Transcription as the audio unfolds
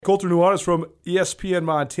Colter Nuanez from ESPN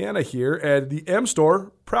Montana here, and the M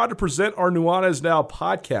Store, proud to present our Nuanez Now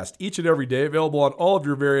podcast each and every day, available on all of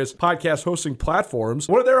your various podcast hosting platforms.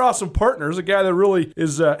 One of their awesome partners, a guy that really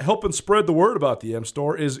is helping spread the word about the M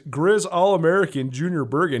Store, is Grizz All-American Junior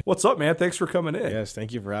Bergen. What's up, man? Thanks for coming in. Yes,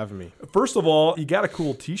 thank you for having me. First of all, you got a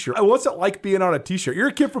cool t-shirt. What's it like being on a t-shirt? You're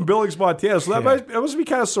a kid from Billings, Montana, so that must be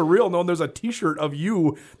kind of surreal knowing there's a t-shirt of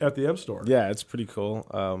you at the M Store. Yeah, it's pretty cool.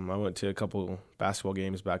 I went to a couple basketball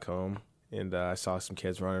games back home, and I saw some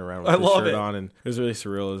kids running around with the shirt on, and it was really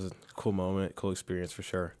surreal. It was a cool moment, cool experience for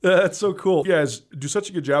sure. That's so cool. You guys do such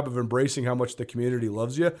a good job of embracing how much the community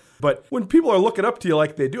loves you. But when people are looking up to you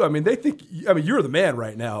like they do, they think, you're the man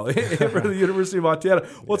right now for the University of Montana.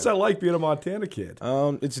 What's that like being a Montana kid?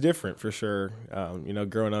 It's different for sure.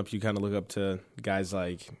 Growing up, you kind of look up to guys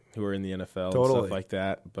like who are in the NFL and stuff like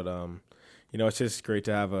that. But, it's just great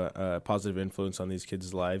to have a positive influence on these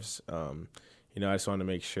kids' lives. I just want to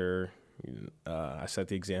make sure I set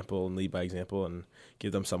the example and lead by example and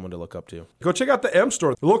give them someone to look up to. Go check out the M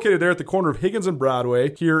Store. They're located there at the corner of Higgins and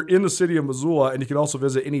Broadway here in the city of Missoula, and you can also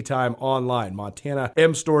visit anytime online,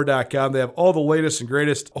 montanamstore.com. They have all the latest and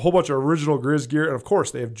greatest, a whole bunch of original Grizz gear, and of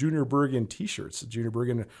course, they have Junior Bergen t-shirts. Junior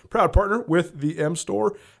Bergen, proud partner with the M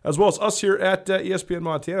Store, as well as us here at ESPN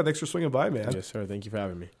Montana. Thanks for swinging by, man. Yes, sir. Thank you for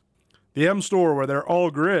having me. The M Store, where they're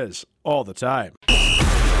all Grizz all the time.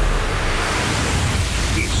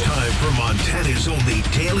 It's time for Montana's only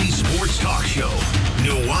daily sports talk show,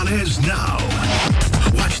 Nuanez Now.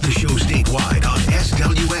 Watch the show statewide on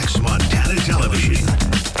SWX Montana Television.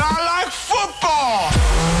 I like football!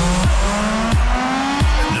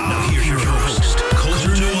 Now here's your host,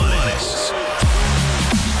 Colter Nuanez.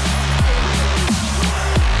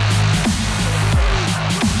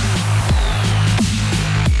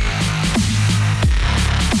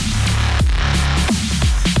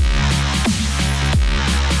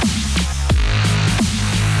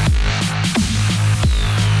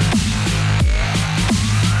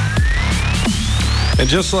 And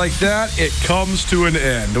just like that, it comes to an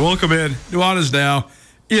end. Welcome in. Nuanez Now,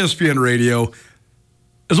 ESPN Radio,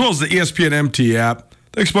 as well as the ESPN MT app.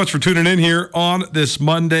 Thanks so much for tuning in here on this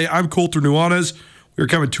Monday. I'm Colter Nuanez. We're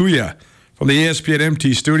coming to you from the ESPN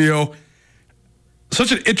MT studio.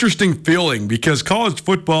 Such an interesting feeling because college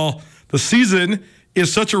football, the season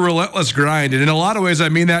is such a relentless grind. And in a lot of ways, I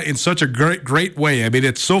mean that in such a great way.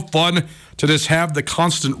 It's so fun to just have the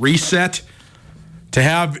constant reset, to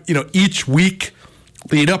have, each week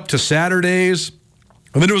lead up to Saturdays.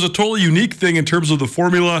 And then it was a totally unique thing in terms of the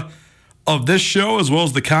formula of this show, as well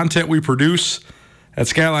as the content we produce at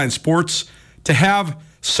Skyline Sports, to have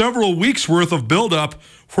several weeks worth of buildup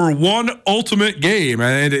for one ultimate game.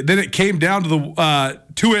 And then it came down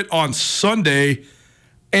to it on Sunday,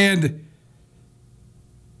 and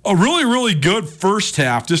a really, really good first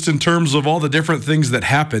half, just in terms of all the different things that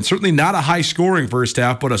happened. Certainly not a high-scoring first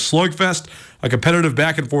half, but a slugfest, a competitive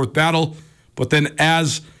back-and-forth battle. But then,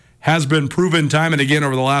 as has been proven time and again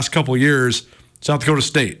over the last couple of years, South Dakota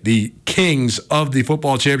State, the kings of the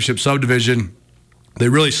football championship subdivision, they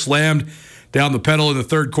really slammed down the pedal in the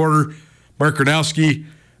third quarter. Mark Gronowski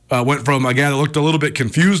went from a guy that looked a little bit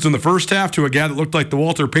confused in the first half to a guy that looked like the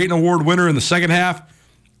Walter Payton Award winner in the second half.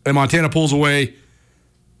 And Montana pulls away.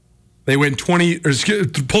 They win South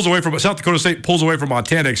Dakota State pulls away from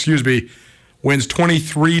Montana, wins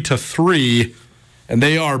 23-3. And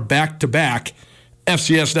they are back-to-back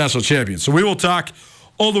FCS national champions. So we will talk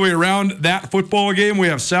all the way around that football game. We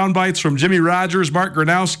have sound bites from Jimmy Rogers, Mark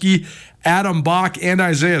Gronowski, Adam Bach, and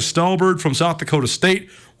Isaiah Stallbird from South Dakota State.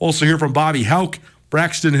 We'll also hear from Bobby Houck,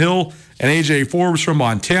 Braxton Hill, and A.J. Forbes from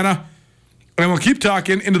Montana. And we'll keep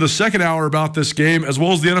talking into the second hour about this game, as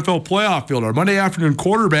well as the NFL playoff field. Our Monday afternoon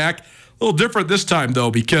quarterback, a little different this time, though,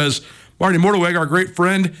 because Marty Morteweg, our great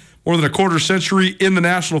friend, more than a quarter century in the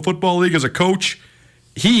National Football League as a coach,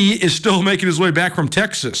 he is still making his way back from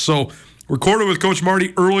Texas. So recorded with Coach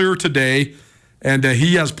Marty earlier today, and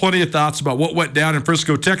he has plenty of thoughts about what went down in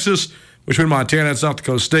Frisco, Texas, between Montana and South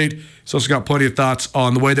Dakota State. He's also got plenty of thoughts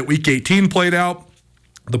on the way that Week 18 played out,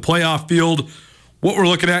 the playoff field, what we're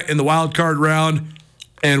looking at in the wild card round,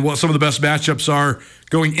 and what some of the best matchups are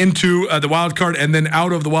going into the wild card and then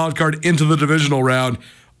out of the wild card into the divisional round.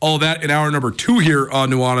 All that in hour number 2 here on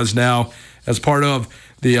Nuanez Now as part of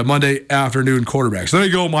the Monday afternoon quarterback. So there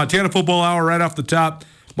you go, Montana football hour right off the top.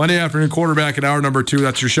 Monday afternoon quarterback in hour number 2.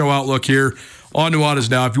 That's your show outlook here on Nuanez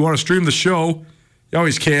Now. If you want to stream the show, you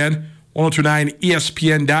always can.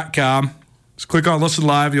 1029ESPN.com. Just click on Listen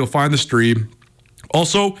Live. You'll find the stream.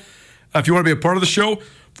 Also, if you want to be a part of the show,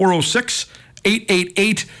 406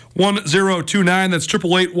 888-1029. That's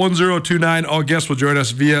 888-1029. All guests will join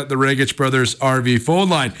us via the Regich Brothers RV phone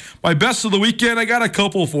line. My best of the weekend, I got a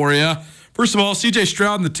couple for you. First of all, C.J.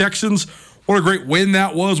 Stroud and the Texans. What a great win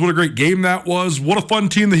that was. What a great game that was. What a fun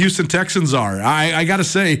team the Houston Texans are. I got to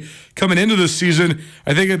say, coming into this season,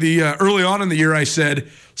 I think early on in the year I said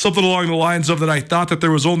something along the lines of that I thought that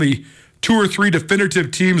there was only 2 or 3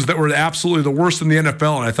 definitive teams that were absolutely the worst in the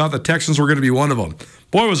NFL, and I thought the Texans were going to be one of them.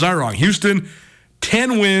 Boy, was I wrong. Houston,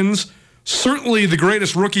 10 wins, certainly the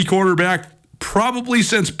greatest rookie quarterback probably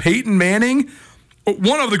since Peyton Manning.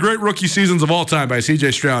 One of the great rookie seasons of all time by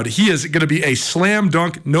C.J. Stroud. He is going to be a slam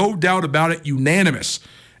dunk, no doubt about it, unanimous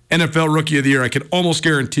NFL Rookie of the Year. I can almost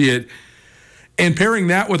guarantee it. And pairing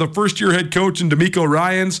that with a first-year head coach in DeMeco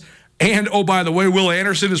Ryans, and, oh, by the way, Will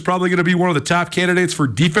Anderson is probably going to be one of the top candidates for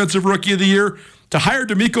Defensive Rookie of the Year. To hire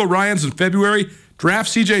DeMeco Ryans in February, draft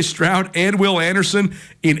C.J. Stroud and Will Anderson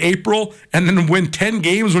in April, and then win 10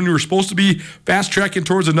 games when you were supposed to be fast-tracking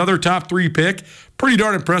towards another top 3 pick. Pretty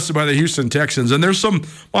darn impressive by the Houston Texans. And there's some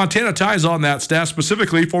Montana ties on that staff,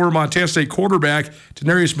 specifically former Montana State quarterback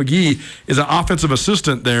Denarius McGee is an offensive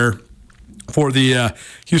assistant there for the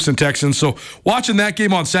Houston Texans. So watching that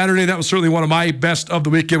game on Saturday, that was certainly one of my best of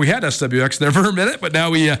the weekend. We had SWX there for a minute, but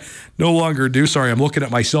now we no longer do. Sorry, I'm looking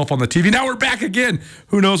at myself on the TV. Now we're back again.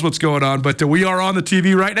 Who knows what's going on, but we are on the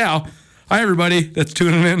TV right now. Hi, everybody that's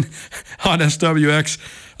tuning in on SWX.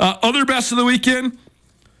 Other best of the weekend,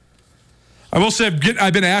 I will say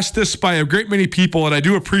I've been asked this by a great many people, and I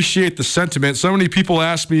do appreciate the sentiment. So many people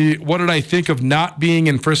ask me, what did I think of not being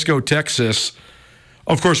in Frisco, Texas?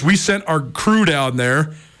 Of course, we sent our crew down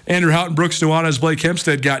there. Andrew Houghton, Brooks Nuanez, Blake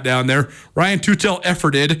Hempstead got down there. Ryan Tutel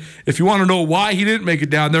efforted. If you want to know why he didn't make it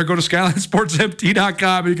down there, go to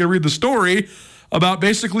SkylineSportsMT.com and you can read the story about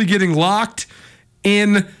basically getting locked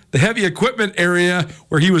in the heavy equipment area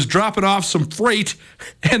where he was dropping off some freight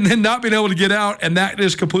and then not being able to get out, and that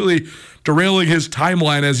is completely derailing his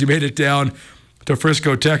timeline as he made it down to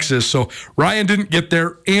Frisco, Texas. So Ryan didn't get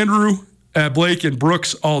there. Andrew, Blake, and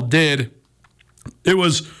Brooks all did. It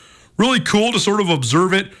was really cool to sort of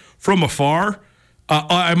observe it from afar.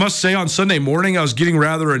 I must say on Sunday morning, I was getting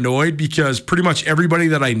rather annoyed because pretty much everybody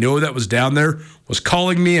that I know that was down there was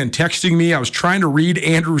calling me and texting me. I was trying to read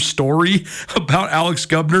Andrew's story about Alex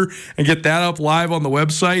Gubner and get that up live on the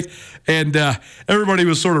website. And everybody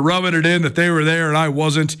was sort of rubbing it in that they were there and I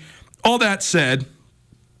wasn't. All that said,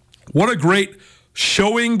 what a great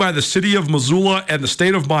showing by the city of Missoula and the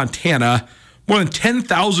state of Montana. More than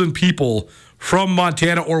 10,000 people from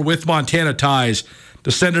Montana or with Montana ties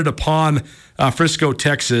descended upon Frisco,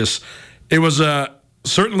 Texas. It was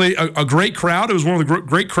certainly a great crowd. It was one of the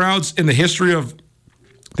great crowds in the history of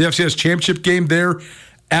the FCS championship game there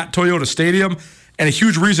at Toyota Stadium. And a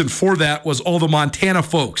huge reason for that was all the Montana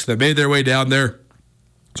folks that made their way down there.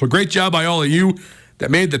 So great job by all of you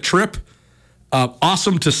that made the trip.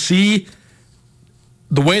 Awesome to see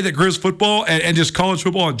the way that Grizz football and just college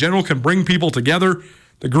football in general can bring people together.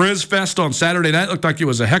 The Grizz Fest on Saturday night looked like it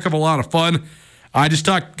was a heck of a lot of fun. I just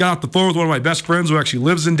got off the phone with one of my best friends who actually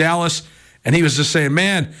lives in Dallas, and he was just saying,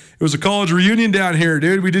 man, it was a college reunion down here,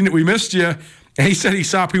 dude. We missed you. And he said he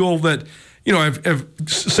saw people that, have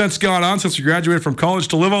since gone on since we graduated from college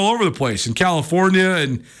to live all over the place, in California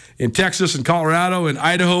and in Texas and Colorado and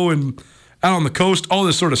Idaho and out on the coast, all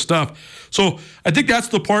this sort of stuff. So I think that's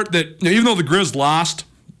the part that, even though the Grizz lost,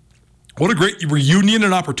 what a great reunion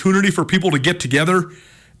and opportunity for people to get together.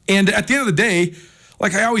 And at the end of the day,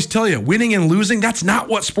 like I always tell you, winning and losing, that's not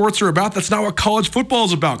what sports are about. That's not what college football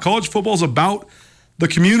is about. College football is about the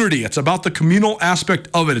community. It's about the communal aspect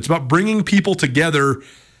of it. It's about bringing people together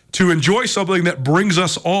to enjoy something that brings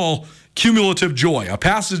us all cumulative joy,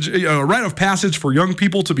 a rite of passage for young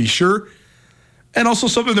people to be sure, and also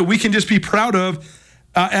something that we can just be proud of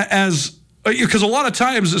because a lot of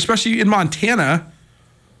times, especially in Montana,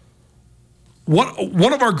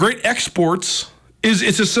 one of our great exports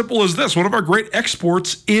it's as simple as this. One of our great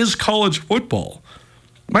exports is college football.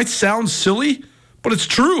 Might sound silly, but it's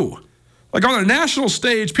true. Like on a national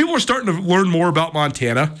stage, people are starting to learn more about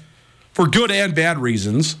Montana for good and bad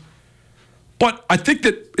reasons. But I think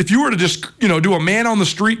that if you were to just, do a man on the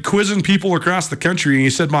street quizzing people across the country and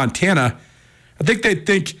you said Montana, I think they'd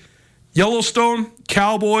think Yellowstone,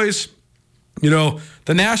 cowboys, the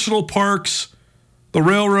national parks, the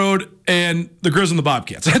railroad, and the Grizz and the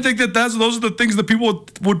Bobcats. I think that those are the things that people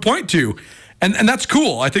would point to. And that's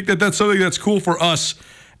cool. I think that that's something that's cool for us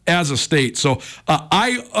as a state. So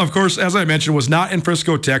I, of course, as I mentioned, was not in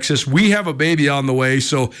Frisco, Texas. We have a baby on the way,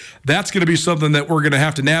 so that's going to be something that we're going to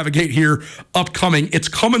have to navigate here upcoming. It's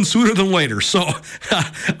coming sooner than later. So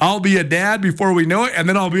I'll be a dad before we know it, and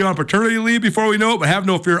then I'll be on paternity leave before we know it. But have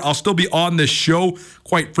no fear, I'll still be on this show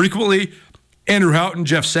quite frequently. Andrew Houghton,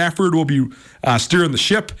 Jeff Safford will be steering the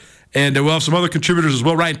ship. And we'll have some other contributors as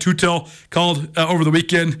well. Ryan Tutel called over the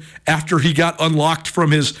weekend after he got unlocked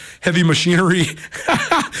from his heavy machinery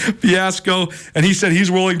fiasco. And he said he's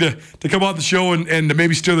willing to come on the show and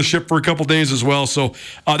maybe steer the ship for a couple days as well. So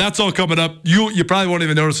that's all coming up. You probably won't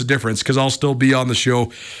even notice a difference because I'll still be on the show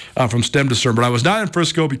from stem to stern. But I was not in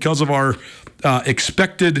Frisco because of our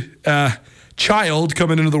expected child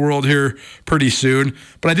coming into the world here pretty soon.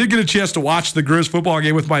 But I did get a chance to watch the Grizz football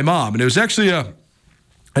game with my mom. And it was actually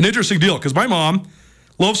an interesting deal because my mom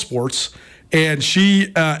loves sports and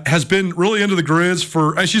she has been really into the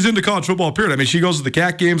Grizz she's into college football, period. I mean, she goes to the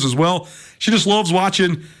CAC games as well. She just loves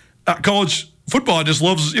watching college football and just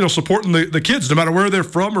loves, supporting the kids no matter where they're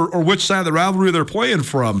from or which side of the rivalry they're playing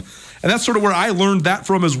from. And that's sort of where I learned that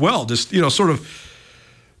from as well. Just, sort of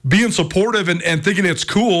being supportive and thinking it's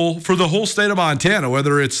cool for the whole state of Montana,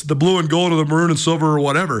 whether it's the blue and gold or the maroon and silver or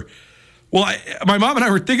whatever. Well, my mom and I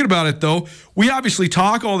were thinking about it, though. We obviously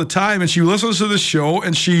talk all the time, and she listens to this show,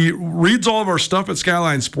 and she reads all of our stuff at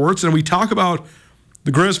Skyline Sports, and we talk about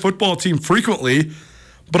the Grizz football team frequently.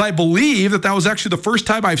 But I believe that was actually the first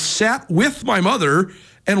time I've sat with my mother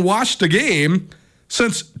and watched a game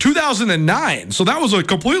since 2009. So that was a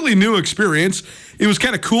completely new experience. It was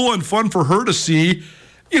kind of cool and fun for her to see,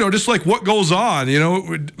 just like what goes on,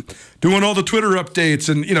 doing all the Twitter updates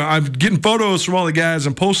and, I'm getting photos from all the guys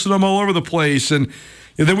and posting them all over the place. And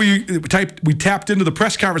then we tapped into the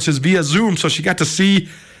press conferences via Zoom. So she got to see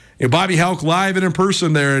Bobby Houck live and in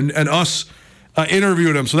person there and us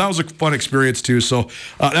interviewing him. So that was a fun experience too. So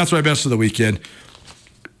that's my best of the weekend.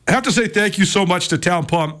 I have to say thank you so much to Town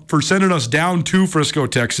Pump for sending us down to Frisco,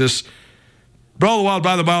 Texas. Brawl the Wild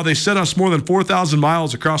by the Mile, they sent us more than 4,000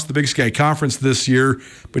 miles across the Big Sky Conference this year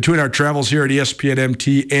between our travels here at ESPN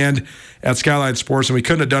MT and at Skyline Sports, and we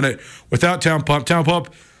couldn't have done it without Town Pump. Town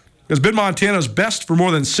Pump has been Montana's best for more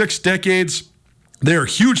than 6 decades. They are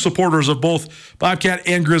huge supporters of both Bobcat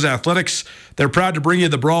and Grizz athletics. They're proud to bring you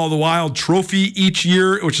the Brawl of the Wild trophy each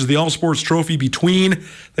year, which is the all-sports trophy between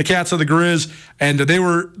the Cats and the Grizz, and they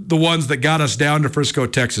were the ones that got us down to Frisco,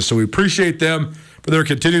 Texas. So we appreciate them for their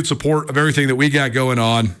continued support of everything that we got going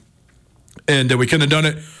on. And we couldn't have done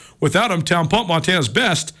it without them. Town Pump, Montana's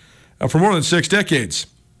best for more than 6 decades.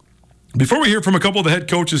 Before we hear from a couple of the head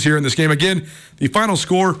coaches here in this game, again, the final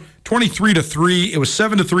score, 23-3. It was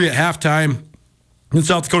 7-3 at halftime. And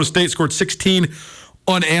South Dakota State scored 16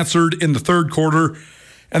 unanswered in the third quarter.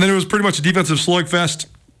 And then it was pretty much a defensive slugfest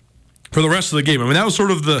for the rest of the game. I mean, that was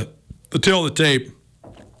sort of the tail of the tape.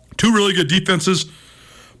 2 really good defenses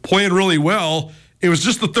playing really well. It was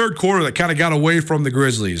just the third quarter that kind of got away from the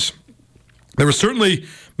Grizzlies. There were certainly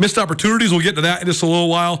missed opportunities. We'll get to that in just a little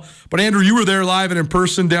while. But, Andrew, you were there live and in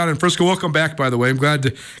person down in Frisco. Welcome back, by the way. I'm glad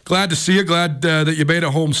to see you. Glad that you made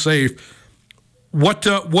it home safe.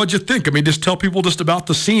 What'd you think? I mean, just tell people just about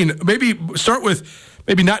the scene. Maybe start with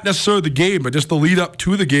maybe not necessarily the game, but just the lead up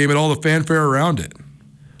to the game and all the fanfare around it.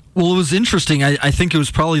 Well, it was interesting. I think it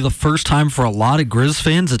was probably the first time for a lot of Grizz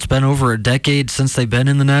fans. It's been over a decade since they've been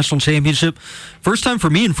in the national championship. First time for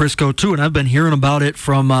me in Frisco, too, and I've been hearing about it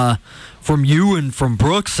from you and from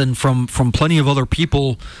Brooks and from plenty of other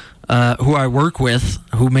people who I work with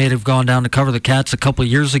who may have gone down to cover the Cats a couple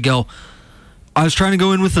of years ago. I was trying to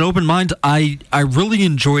go in with an open mind. I really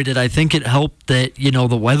enjoyed it. I think it helped that,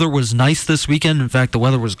 the weather was nice this weekend. In fact, the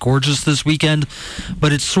weather was gorgeous this weekend.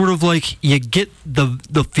 But it's sort of like you get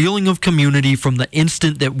the feeling of community from the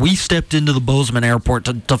instant that we stepped into the Bozeman airport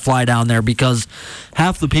to fly down there, because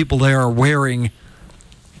half the people there are wearing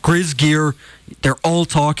Grizz gear. They're all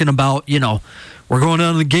talking about, we're going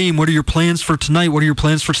down to the game. What are your plans for tonight? What are your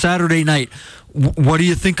plans for Saturday night? What do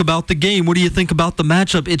you think about the game? What do you think about the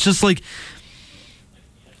matchup? It's just like,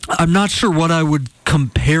 I'm not sure what I would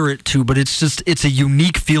compare it to, but it's a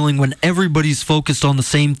unique feeling when everybody's focused on the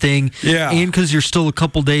same thing. Yeah. And because you're still a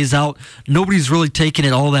couple days out, nobody's really taking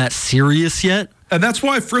it all that serious yet. And that's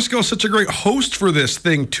why Frisco is such a great host for this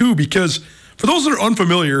thing, too, because for those that are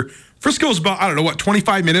unfamiliar, Frisco is about,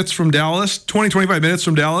 25 minutes from Dallas? 25 minutes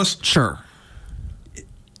from Dallas? Sure.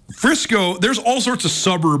 Frisco, there's all sorts of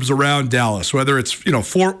suburbs around Dallas, whether it's,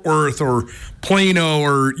 Fort Worth or Plano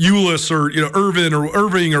or Euless or,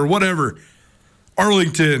 Irving or whatever,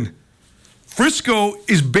 Arlington. Frisco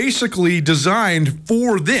is basically designed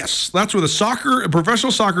for this. That's where the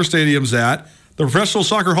professional soccer stadium's at. The Professional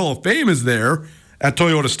Soccer Hall of Fame is there. at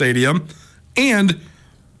Toyota Stadium, and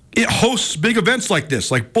it hosts big events like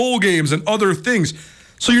this, like bowl games and other things.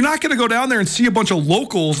 So you're not going to go down there and see a bunch of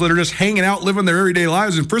locals that are just hanging out, living their everyday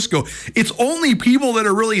lives in Frisco. It's only people that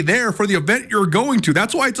are really there for the event you're going to.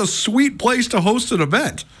 That's why it's a sweet place to host an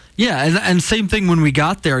event. Yeah, and same thing when we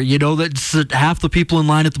got there. That's half the people in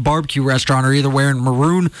line at the barbecue restaurant are either wearing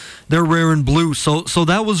maroon, they're wearing blue. So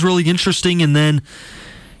that was really interesting. And then,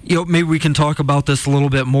 maybe we can talk about this a little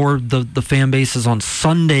bit more. The fan bases on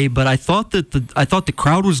Sunday, but I thought the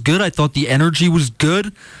crowd was good. I thought the energy was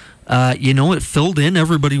good. It filled in.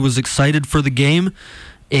 Everybody was excited for the game,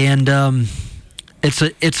 and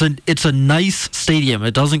it's a nice stadium.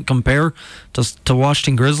 It doesn't compare to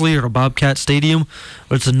Washington Grizzly or to Bobcat Stadium,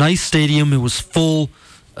 but it's a nice stadium. It was full.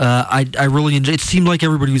 I really enjoyed. It seemed like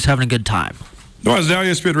everybody was having a good time. Nuanez Now,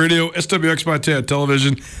 ESPN Radio, SWX Montana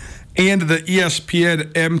Television, and the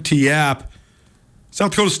ESPN MT app.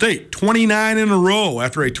 South Dakota State 29 in a row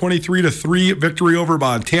after a 23-3 victory over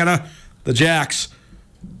Montana. The Jacks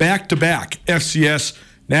back-to-back FCS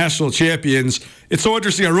national champions. It's so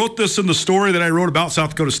interesting. I wrote this in the story that I wrote about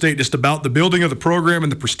South Dakota State, just about the building of the program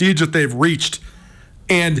and the prestige that they've reached.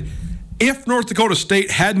 And if North Dakota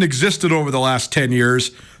State hadn't existed over the last 10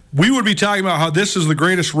 years, we would be talking about how this is the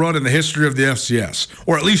greatest run in the history of the FCS,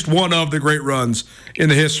 or at least one of the great runs in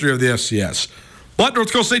the history of the FCS. But North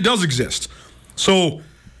Dakota State does exist. So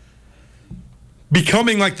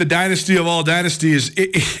becoming like the dynasty of all dynasties,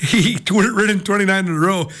 written 29 in a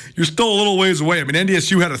row, you're still a little ways away. I mean,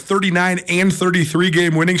 NDSU had a 39 and 33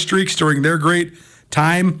 game winning streaks during their great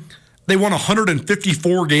time. They won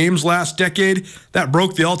 154 games last decade. That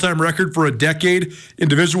broke the all-time record for a decade in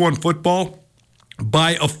Division I football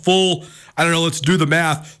by a full, let's do the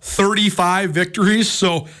math, 35 victories.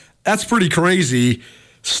 So that's pretty crazy.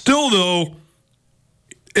 Still, though,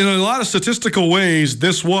 in a lot of statistical ways,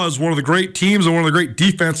 this was one of the great teams and one of the great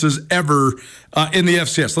defenses ever in the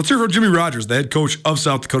FCS. Let's hear from Jimmy Rogers, the head coach of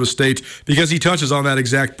South Dakota State, because he touches on that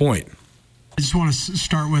exact point. I just want to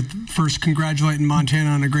start with first congratulating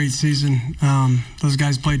Montana on a great season. Those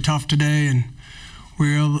guys played tough today, and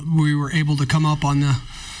we were able to come up on the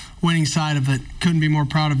winning side of it. Couldn't be more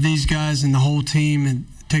proud of these guys and the whole team. It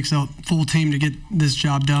takes a full team to get this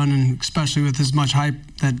job done, and especially with as much hype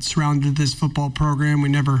that surrounded this football program. We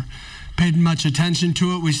never paid much attention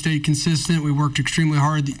to it. We stayed consistent. We worked extremely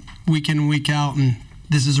hard week in and week out, and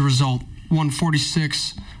this is a result.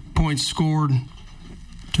 146 points scored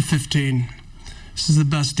to 15. This is the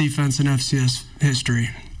best defense in FCS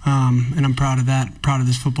history, and I'm proud of that, proud of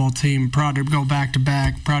this football team, proud to go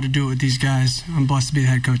back-to-back, proud to do it with these guys. I'm blessed to be the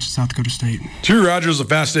head coach of South Dakota State. Jimmy Rogers is a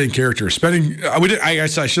fascinating character. I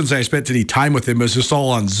shouldn't say I spent any time with him. It was just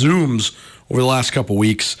all on Zooms over the last couple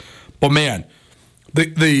weeks. But, man,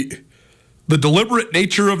 the deliberate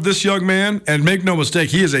nature of this young man, and make no mistake,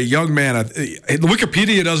 he is a young man.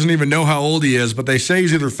 Wikipedia doesn't even know how old he is, but they say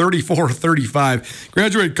he's either 34 or 35.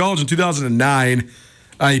 Graduated college in 2009.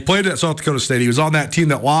 He played at South Dakota State. He was on that team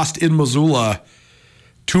that lost in Missoula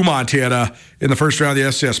to Montana in the first round of the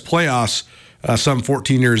FCS playoffs some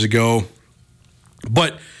 14 years ago.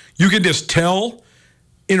 But you can just tell,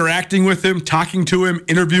 interacting with him, talking to him,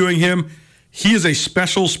 interviewing him, he is a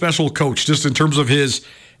special, special coach just in terms of his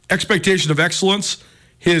expectation of excellence,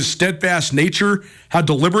 his steadfast nature, how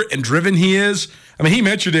deliberate and driven he is. I mean, he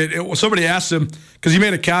mentioned it. Somebody asked him, because he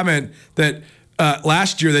made a comment that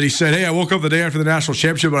last year that he said, hey, I woke up the day after the national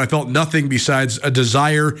championship and I felt nothing besides a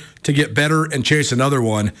desire to get better and chase another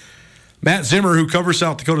one. Matt Zimmer, who covers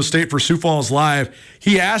South Dakota State for Sioux Falls Live,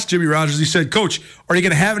 he asked Jimmy Rogers, he said, Coach, are you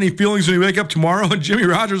going to have any feelings when you wake up tomorrow? And Jimmy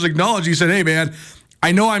Rogers acknowledged, he said, hey, man,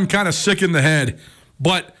 I know I'm kind of sick in the head,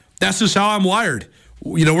 but that's just how I'm wired.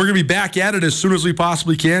 We're going to be back at it as soon as we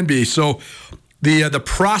possibly can be. So the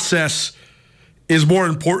process is more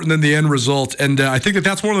important than the end result. And I think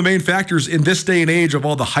that's one of the main factors in this day and age of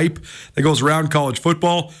all the hype that goes around college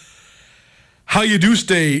football. How you do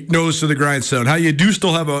stay nose to the grindstone, how you do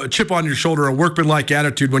still have a chip on your shoulder, a workmanlike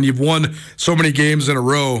attitude when you've won so many games in a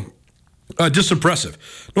row. Just impressive.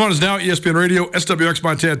 Nuanez Now, ESPN Radio, SWX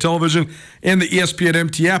Montana Television, and the ESPN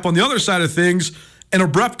MT app. On the other side of things, an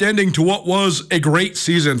abrupt ending to what was a great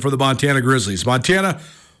season for the Montana Grizzlies. Montana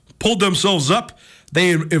pulled themselves up.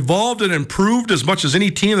 They evolved and improved as much as any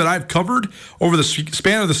team that I've covered over the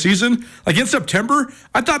span of the season. Like in September,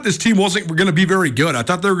 I thought this team wasn't going to be very good. I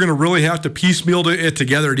thought they were going to really have to piecemeal it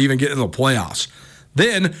together to even get into the playoffs.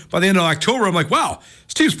 Then, by the end of October, I'm like, wow,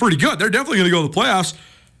 this team's pretty good. They're definitely going to go to the playoffs.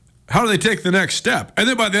 How do they take the next step? And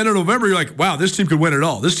then by the end of November, you're like, wow, this team could win it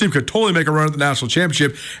all. This team could totally make a run at the national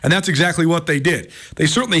championship, and that's exactly what they did. They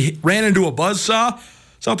certainly ran into a buzzsaw.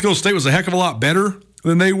 South Dakota State was a heck of a lot better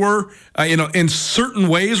than they were. In certain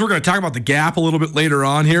ways, we're going to talk about the gap a little bit later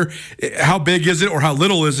on here. How big is it or how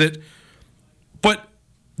little is it? But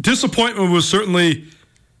disappointment was certainly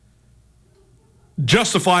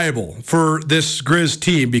justifiable for this Grizz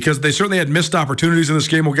team because they certainly had missed opportunities in this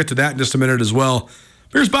game. We'll get to that in just a minute as well.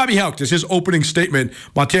 Here's Bobby Hauck. This is his opening statement,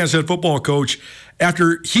 Montana's head football coach,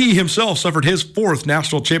 after he himself suffered his 4th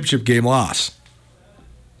national championship game loss.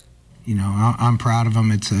 I'm proud of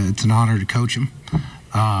him. It's an honor to coach him.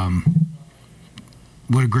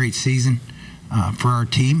 What a great season for our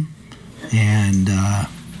team. And,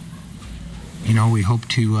 we hope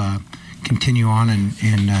to continue on and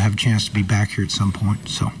have a chance to be back here at some point.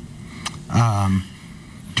 So, in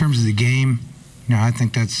terms of the game, I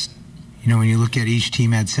think that's, when you look at each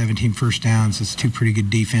team had 17 first downs, it's 2 pretty good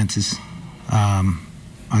defenses.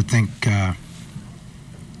 I think,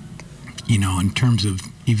 in terms of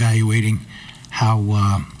evaluating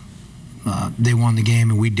how they won the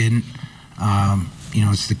game and we didn't,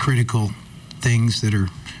 it's the critical things that are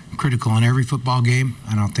critical in every football game.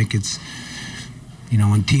 I don't think it's,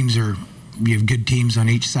 when you have good teams on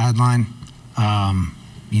each sideline,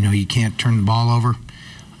 you can't turn the ball over.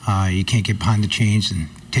 You can't get behind the chains and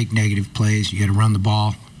take negative plays. You got to run the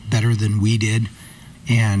ball better than we did,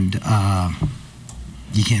 and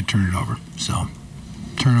you can't turn it over. So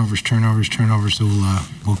turnovers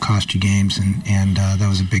will cost you games, and that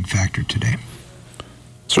was a big factor today.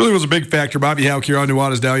 Certainly was a big factor. Bobby Hauck here on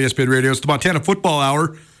Nuanez Now, ESPN Radio. It's the Montana Football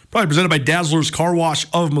Hour, probably presented by Dazzler's Car Wash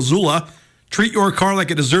of Missoula. Treat your car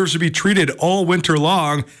like it deserves to be treated all winter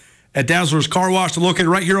long at Dazzler's Car Wash. They're located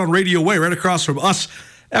right here on Radio Way, right across from us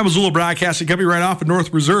at Missoula Broadcasting Company, right off of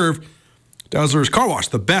North Reserve. Dazzler's Car Wash,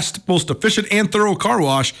 the best, most efficient, and thorough car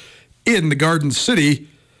wash in the Garden City.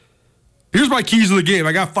 Here's my keys to the game.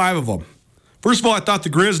 I got 5 of them. First of all, I thought the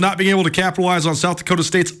Grizz not being able to capitalize on South Dakota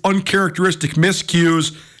State's uncharacteristic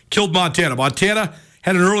miscues killed Montana. Montana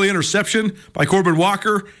had an early interception by Corbin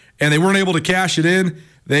Walker, and they weren't able to cash it in.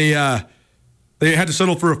 They had to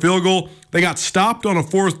settle for a field goal. They got stopped on a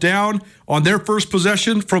 4th down on their first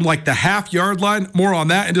possession from like the half-yard line. More on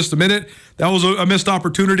that in just a minute. That was a missed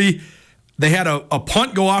opportunity. They had a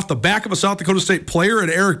punt go off the back of a South Dakota State player,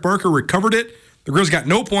 and Eric Barker recovered it. The Grizz got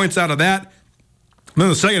no points out of that. And then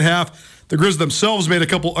the second half, the Grizz themselves made a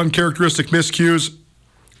couple uncharacteristic miscues,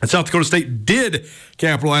 and South Dakota State did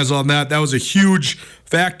capitalize on that. That was a huge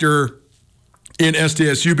factor in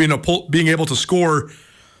SDSU being able to score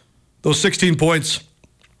those 16 points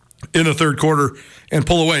in the third quarter and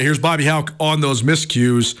pull away. Here's Bobby Hauck on those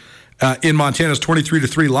miscues in Montana's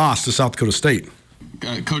 23-3 loss to South Dakota State.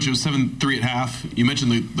 Coach, it was 7-3 at half. You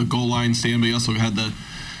mentioned the goal line stand, but you also had the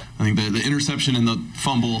interception and the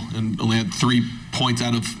fumble, and only had 3 points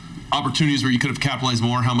out of opportunities where you could have capitalized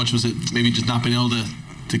more. How much was it maybe just not being able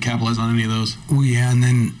to capitalize on any of those? Well, yeah, and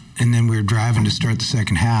then we were driving to start the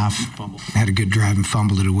second half. Had a good drive and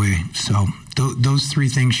fumbled it away. So those 3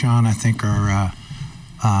 things, Sean, I think are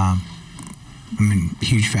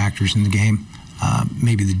huge factors in the game.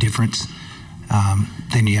 Maybe the difference.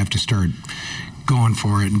 Then you have to start going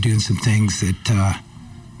for it and doing some things that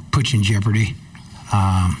put you in jeopardy.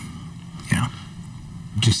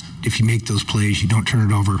 Just if you make those plays, you don't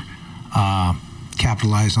turn it over.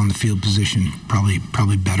 Capitalize on the field position,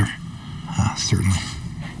 probably better, certainly,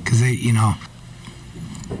 because they,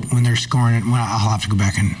 when they're scoring it. Well, I'll have to go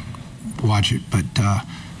back and watch it, but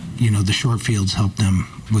the short fields help them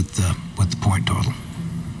with the point total.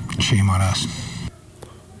 Shame on us.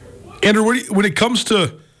 Andrew, when it comes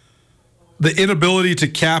to the inability to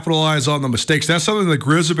capitalize on the mistakes, that's something the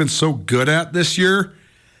Grizz have been so good at this year.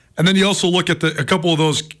 And then you also look at a couple of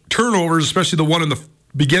those turnovers, especially the one in the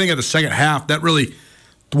beginning of the second half, that really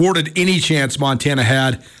thwarted any chance Montana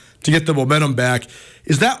had to get the momentum back.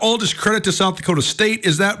 Is that all just credit to South Dakota State?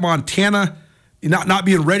 Is that Montana not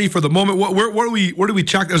being ready for the moment? Where do we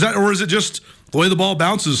check? Is that, or is it just the way the ball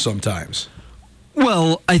bounces sometimes?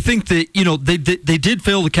 Well, I think that they did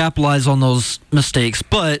fail to capitalize on those mistakes,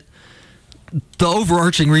 but the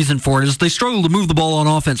overarching reason for it is they struggled to move the ball on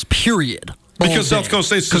offense, period. Because South Dakota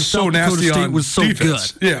State's just so nasty on was so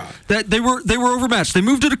defense. Good. Yeah. That they were overmatched. They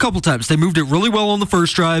moved it a couple times. They moved it really well on the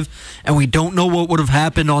first drive, and we don't know what would have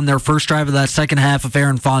happened on their first drive of that second half if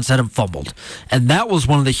Aaron Fonts hadn't fumbled. And that was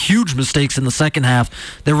one of the huge mistakes in the second half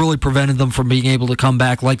that really prevented them from being able to come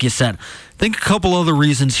back, like you said. I think a couple other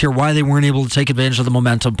reasons here why they weren't able to take advantage of the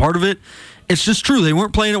momentum. Part of it, it's just true. They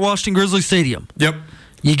weren't playing at Washington Grizzlies Stadium. Yep.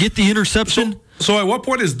 You get the interception. So at what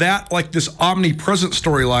point is that like this omnipresent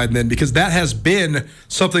storyline then? Because that has been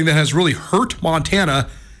something that has really hurt Montana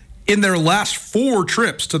in their last 4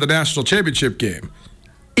 trips to the national championship game.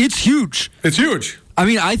 It's huge. It's huge. I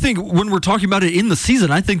mean, I think when we're talking about it in the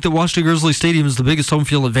season, I think that Washington Grizzlies Stadium is the biggest home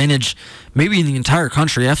field advantage maybe in the entire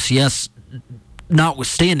country, FCS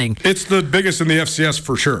notwithstanding. It's the biggest in the FCS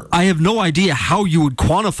for sure. I have no idea how you would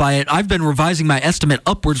quantify it. I've been revising my estimate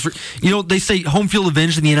upwards. They say home field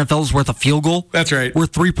advantage in the NFL is worth a field goal. That's right.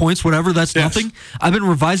 Worth 3 points, whatever. That's nothing. I've been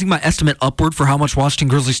revising my estimate upward for how much Washington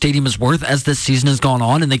Grizzlies Stadium is worth as this season has gone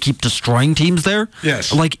on, and they keep destroying teams there.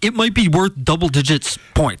 Yes. Like, it might be worth double digits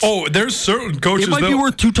points. Oh, there's certain coaches. It might be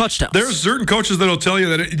worth 2 touchdowns. There's certain coaches that'll tell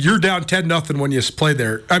you that you're down 10-0 when you play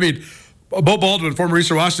there. I mean, Bo Baldwin, former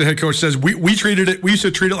Eastern Washington head coach, says we used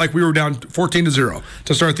to treat it like we were down 14-0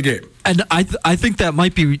 to start the game. And I think that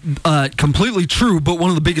might be completely true, but one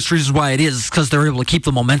of the biggest reasons why it is because they're able to keep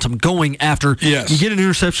the momentum going after you get an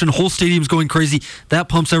interception, whole stadium's going crazy. That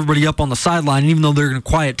pumps everybody up on the sideline, and even though they're going to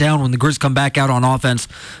quiet down when the Grizz come back out on offense,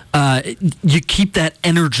 you keep that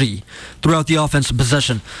energy throughout the offensive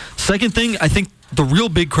possession. Second thing, I think the real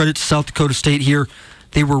big credit to South Dakota State here,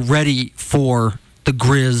 they were ready for the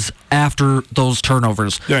Grizz after those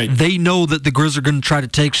turnovers. Right. They know that the Grizz are going to try to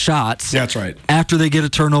take shots. That's right. After they get a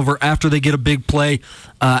turnover, after they get a big play,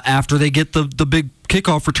 after they get the big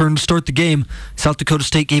kickoff return to start the game. South Dakota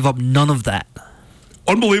State gave up none of that.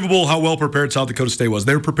 Unbelievable how well prepared South Dakota State was.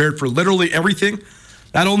 They were prepared for literally everything.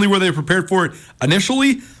 Not only were they prepared for it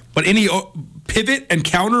initially, but any pivot and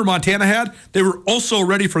counter Montana had, they were also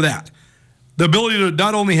ready for that. The ability to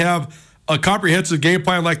not only have a comprehensive game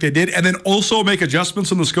plan like they did, and then also make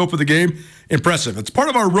adjustments in the scope of the game. Impressive. It's part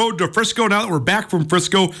of our road to Frisco now that we're back from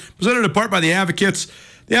Frisco, presented in part by the Advocates.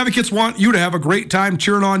 The Advocates want you to have a great time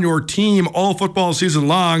cheering on your team all football season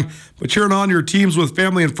long, but cheering on your teams with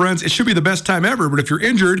family and friends, it should be the best time ever. But if you're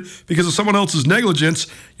injured because of someone else's negligence,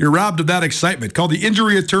 you're robbed of that excitement. Call the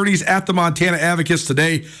injury attorneys at the Montana Advocates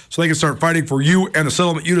today so they can start fighting for you and the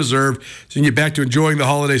settlement you deserve so you can get back to enjoying the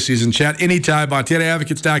holiday season. Chat anytime,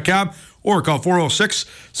 MontanaAdvocates.com, or call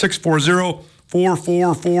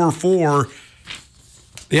 406-640-4444.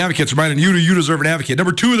 The Advocates reminding you deserve an advocate.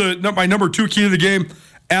 My number two key to the game,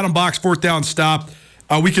 Adam Bach's fourth down stop.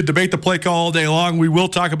 We could debate the play call all day long. We will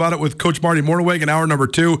talk about it with Coach Marty Morneweg in hour number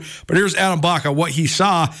 2. But here's Adam Bach on what he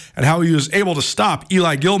saw and how he was able to stop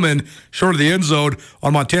Eli Gilman short of the end zone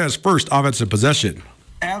on Montana's first offensive possession.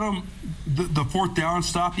 Adam, the fourth down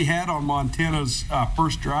stop you had on Montana's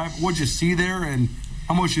first drive, what'd you see there, and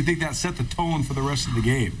how much do you think that set the tone for the rest of the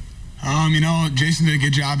game? Jason did a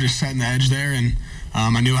good job just setting the edge there, and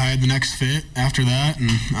I knew I had the next fit after that,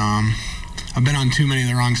 and I've been on too many of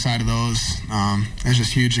the wrong side of those. It's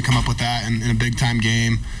just huge to come up with that in a big-time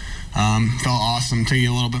game. Felt awesome to get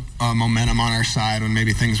a little bit momentum on our side when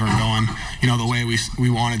maybe things weren't going, the way we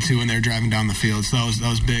wanted to when they were driving down the field. So that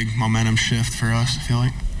was big momentum shift for us, I feel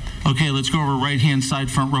like. Okay, let's go over right-hand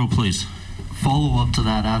side front row, please. Follow-up to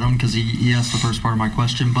that, Adam, because he asked the first part of my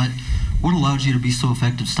question, but what allowed you to be so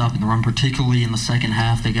effective stopping the run, particularly in the second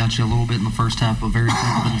half? They got you a little bit in the first half, but very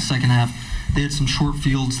effective in the second half. They had some short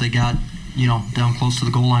fields. They got down close to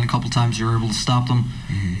the goal line a couple times. You were able to stop them.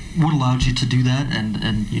 Mm-hmm. What allowed you to do that, and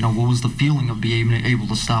what was the feeling of being able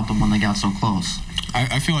to stop them when they got so close?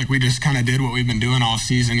 I feel like we just kind of did what we've been doing all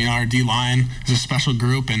season. Our D-line is a special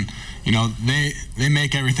group, and they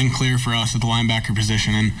make everything clear for us at the linebacker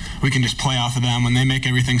position, and we can just play off of them when they make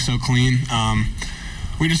everything so clean.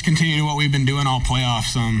 We just continue what we've been doing all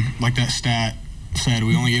playoffs. Like that stat said,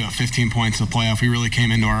 we only gave up 15 points in the playoff. We really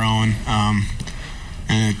came into our own.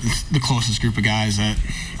 And it's the closest group of guys that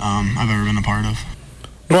I've ever been a part of.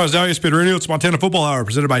 Well, it's now ESPN Radio. It's Montana Football Hour,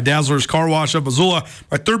 presented by Dazzler's Car Wash of Missoula.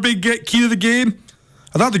 My third big key to the game,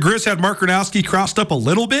 I thought the Grizz had Mark Gronowski crossed up a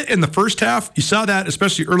little bit in the first half. You saw that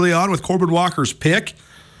especially early on with Corbin Walker's pick.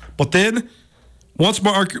 But then once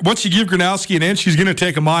you give Gronowski an inch, he's going to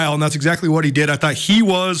take a mile, and that's exactly what he did. I thought he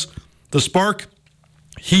was the spark.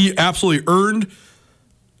 He absolutely earned.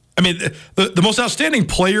 The most outstanding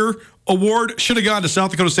player award should have gone to South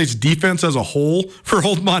Dakota State's defense as a whole for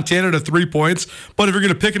holding Montana to 3 points. But if you're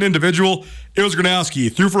going to pick an individual, it was Gronowski. He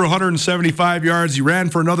threw for 175 yards. He ran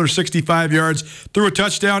for another 65 yards, threw a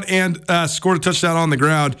touchdown, and scored a touchdown on the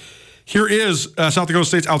ground. Here is South Dakota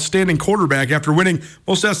State's outstanding quarterback after winning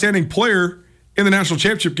most outstanding player in the national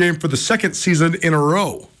championship game for the second season in a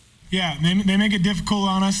row. Yeah, they make it difficult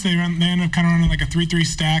on us. They end up kind of running like a 3-3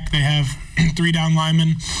 stack. They have 3 down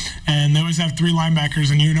linemen, and they always have 3 linebackers.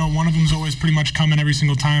 And one of them's always pretty much coming every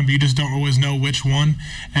single time, but you just don't always know which one.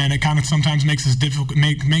 And it kind of sometimes makes it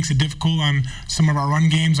difficult on some of our run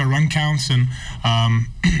games, our run counts, and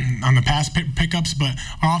on the pass pickups. But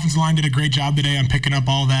our offensive line did a great job today on picking up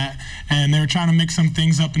all that. And they were trying to mix some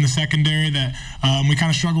things up in the secondary that we kind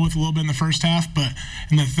of struggled with a little bit in the first half. But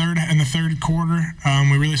in the third quarter,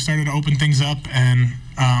 we really started to open things up and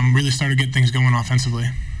really started to get things going offensively.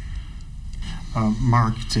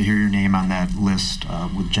 Mark, to hear your name on that list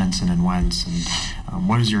with Jensen and Wentz, and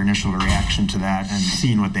what is your initial reaction to that, and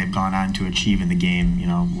seeing what they've gone on to achieve in the game?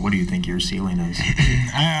 What do you think your ceiling is?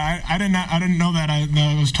 I didn't know that. I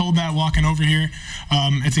was told that walking over here.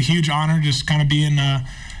 It's a huge honor just kind of being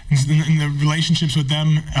in the relationships with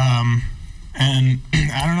them, and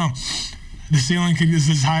I don't know. The ceiling is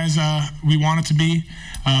as high as we want it to be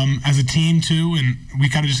as a team too, and we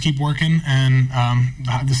kind of just keep working, and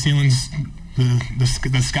the ceiling's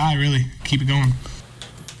the sky, really. Keep it going.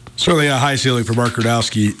 Certainly a high ceiling for Mark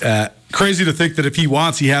Gradowski. Crazy to think that if he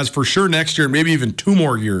wants, he has for sure next year, maybe even 2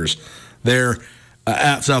 more years there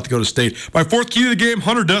at South Dakota State. My 4th key to the game,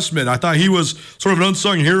 Hunter Dustman. I thought he was sort of an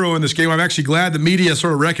unsung hero in this game. I'm actually glad the media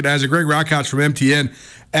sort of recognized it. Greg Rockouch from MTN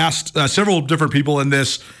asked several different people in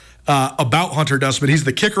this about Hunter Dustman. He's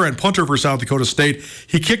the kicker and punter for South Dakota State.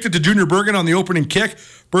 He kicked it to Junior Bergen on the opening kick.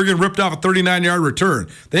 Bergen ripped off a 39-yard return.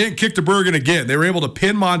 They didn't kick to Bergen again. They were able to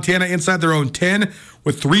pin Montana inside their own 10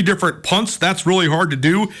 with 3 different punts. That's really hard to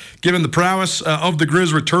do, given the prowess of the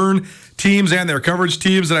Grizz return teams and their coverage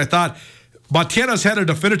teams. And I thought Montana's had a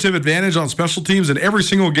definitive advantage on special teams in every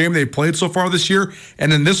single game they've played so far this year.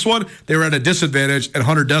 And in this one, they were at a disadvantage, and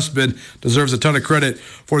Hunter Dustman deserves a ton of credit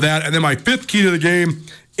for that. And then my 5th key to the game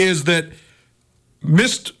is that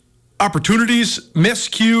missed opportunities,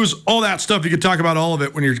 miscues, all that stuff. You can talk about all of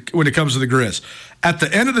it when it comes to the Grizz. At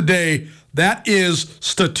the end of the day, that is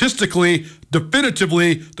statistically,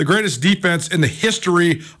 definitively the greatest defense in the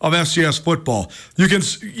history of FCS football. You can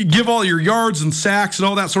give all your yards and sacks and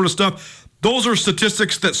all that sort of stuff. Those are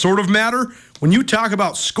statistics that sort of matter. When you talk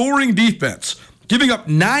about scoring defense, giving up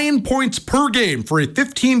 9 points per game for a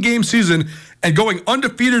 15-game season and going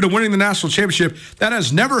undefeated and winning the national championship, that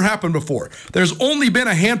has never happened before. There's only been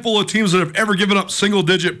a handful of teams that have ever given up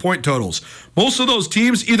single-digit point totals. Most of those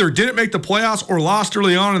teams either didn't make the playoffs or lost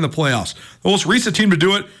early on in the playoffs. The most recent team to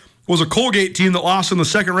do it was a Colgate team that lost in the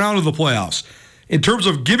second round of the playoffs. In terms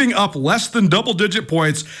of giving up less than double-digit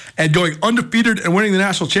points and going undefeated and winning the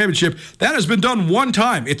national championship, that has been done one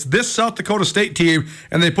time. It's this South Dakota State team,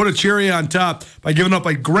 and they put a cherry on top by giving up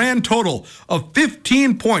a grand total of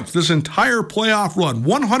 15 points this entire playoff run.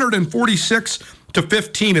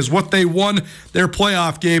 146-15 is what they won their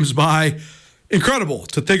playoff games by. Incredible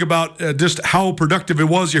to think about just how productive it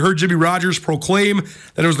was. You heard Jimmy Rogers proclaim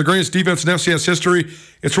that it was the greatest defense in FCS history.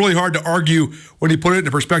 It's really hard to argue when you put it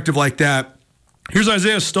into perspective like that. Here's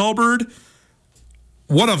Isaiah Stallbird,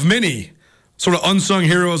 one of many sort of unsung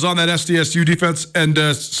heroes on that SDSU defense, and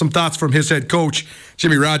some thoughts from his head coach,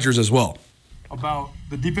 Jimmy Rogers, as well. About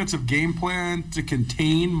the defensive game plan to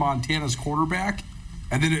contain Montana's quarterback,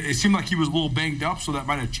 and then it seemed like he was a little banged up, so that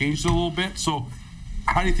might have changed a little bit. So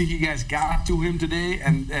how do you think you guys got to him today,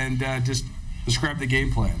 and just describe the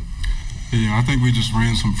game plan? Yeah, I think we just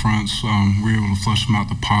ran some fronts. We were able to flush them out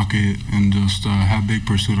the pocket and just have big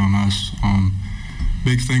pursuit on us.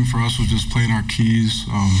 Big thing for us was just playing our keys,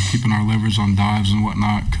 keeping our leverage on dives and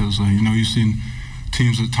whatnot, because, you've seen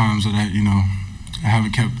teams at times that, haven't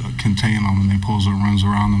kept contained on when they pulls or runs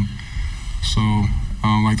around them. So,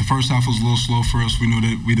 the first half was a little slow for us. We knew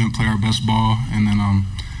that we didn't play our best ball, and then,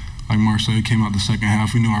 like Mark said, it came out the second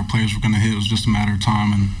half. We knew our players were going to hit. It was just a matter of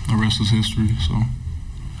time, and the rest is history, so. All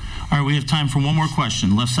right, we have time for one more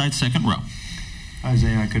question. Left side, second row.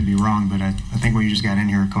 Isaiah, I could be wrong, but I think when you just got in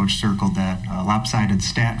here, Coach circled that lopsided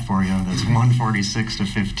stat for you. That's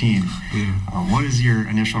 146-15. Yeah. What is your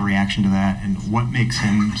initial reaction to that, and what makes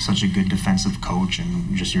him such a good defensive coach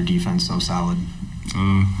and just your defense so solid?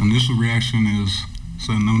 Initial reaction is it's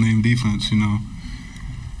a no-name defense,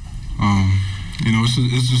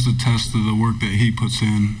 It's just a test of the work that he puts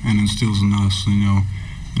in and instills in us, and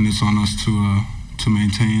it's on us to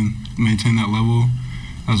maintain that level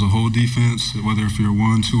as a whole defense, whether if you're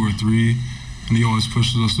 1, 2, or 3, and he always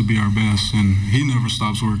pushes us to be our best, and he never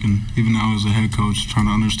stops working, even now as a head coach, trying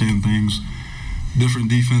to understand things,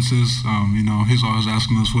 different defenses. He's always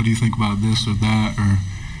asking us, what do you think about this or that, or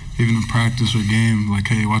even in practice or game, like,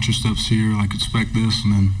 hey, watch your steps here, like, expect this,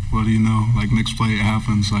 and then what do you know, like, next play it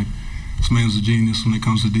happens. Like, this man's a genius when it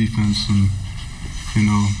comes to defense, and,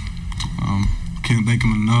 can't thank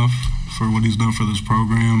him enough for what he's done for this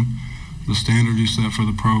program, the standard he set for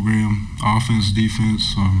the program, offense,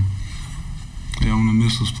 defense. Yeah, I'm going to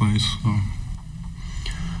miss this place. So.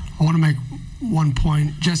 I want to make one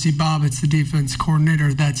point. Jesse Bobbitt's the defense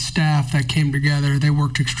coordinator. That staff that came together, they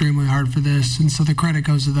worked extremely hard for this. And so the credit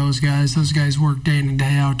goes to those guys. Those guys worked day in and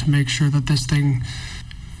day out to make sure that this thing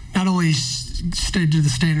not only stayed to the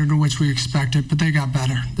standard in which we expected, but they got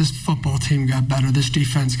better. This football team got better. This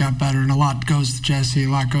defense got better. And a lot goes to Jesse. A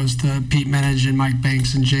lot goes to Pete Menage and Mike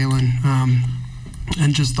Banks and Jalen.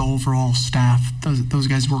 And just the overall staff. Those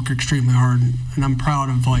guys work extremely hard. And I'm proud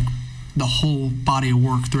of, the whole body of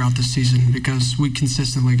work throughout the season because we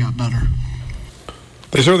consistently got better.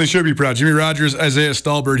 They certainly should be proud. Jimmy Rogers, Isaiah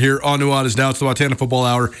Stallbird here on Nuanez Now. It's the Montana Football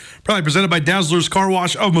Hour. Probably presented by Dazzler's Car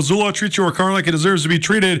Wash of Missoula. Treat your car like it deserves to be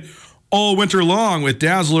treated all winter long with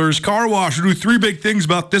Dazzler's Car Wash. We'll do 3 big things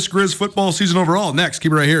about this Grizz football season overall. Next,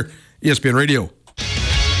 keep it right here, ESPN Radio.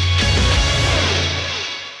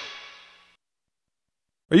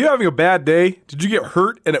 Are you having a bad day? Did you get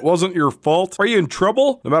hurt and it wasn't your fault? Are you in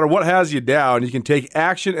trouble? No matter what has you down, you can take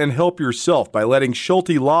action and help yourself by letting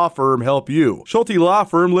Schulte Law Firm help you. Schulte Law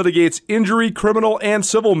Firm litigates injury, criminal, and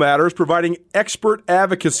civil matters, providing expert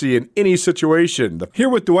advocacy in any situation. Here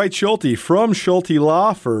with Dwight Schulte from Schulte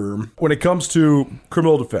Law Firm. When it comes to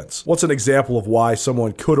criminal defense, what's an example of why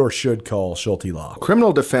someone could or should call Schulte Law?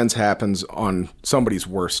 Criminal defense happens on somebody's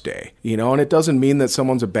worst day, and it doesn't mean that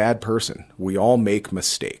someone's a bad person. We all make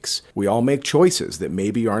mistakes. We all make choices that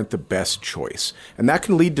maybe aren't the best choice, and that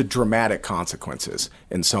can lead to dramatic consequences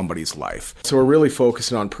in somebody's life. So we're really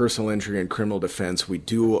focusing on personal injury and criminal defense. We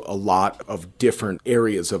do a lot of different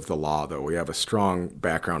areas of the law, though. We have a strong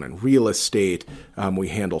background in real estate. We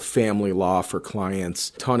handle family law for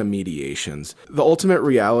clients, ton of mediations. The ultimate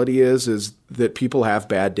reality is that people have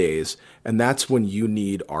bad days, and that's when you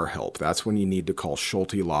need our help. That's when you need to call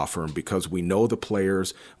Schulte Law Firm because we know the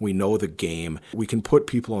players, we know the game. We can put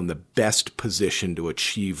people in the best position to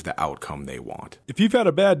achieve the outcome they want. If you've had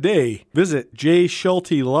a bad day, visit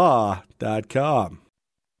jschultelaw.com.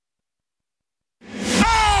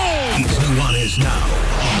 It's Nuanez Now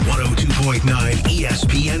on 102.9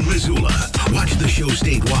 ESPN Missoula. Watch the show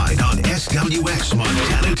statewide on SWX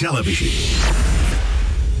Montana Television.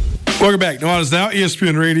 Welcome back. Nuanez Now,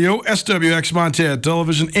 ESPN Radio, SWX Montana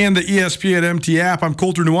Television, and the ESPN MT app. I'm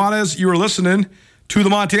Colter Nuanez. You are listening to the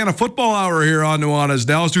Montana Football Hour here on Nuanez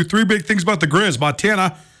Now. Let's do 3 big things about the Grizz.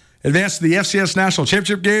 Montana advanced to the FCS National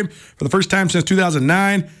Championship game for the first time since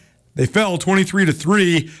 2009. They fell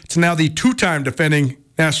 23-3 to now the 2-time defending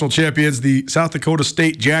national champions, the South Dakota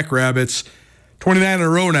State Jackrabbits. 29 in a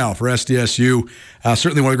row now for SDSU.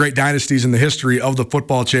 Certainly one of the great dynasties in the history of the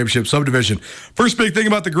football championship subdivision. First big thing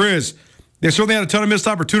about the Grizz, they certainly had a ton of missed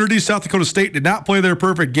opportunities. South Dakota State did not play their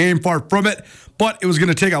perfect game, far from it, but it was going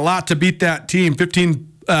to take a lot to beat that team.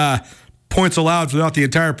 15 points allowed throughout the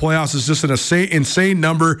entire playoffs is just an insane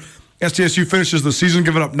number. SDSU finishes the season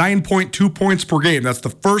giving up 9.2 points per game. That's the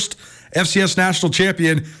first FCS national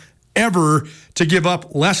champion ever to give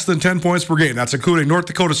up less than 10 points per game. That's including North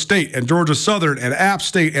Dakota State and Georgia Southern and App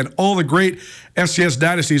State and all the great FCS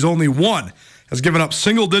dynasties. Only one has given up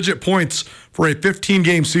single-digit points for a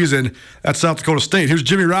 15-game season. That's South Dakota State. Here's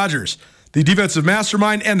Jimmy Rogers, the defensive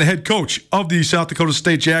mastermind and the head coach of the South Dakota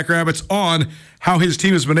State Jackrabbits, on how his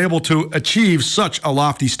team has been able to achieve such a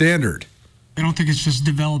lofty standard. I don't think it's just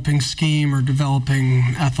developing scheme or developing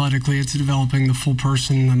athletically. It's developing the full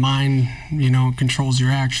person. The mind, controls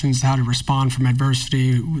your actions, how to respond from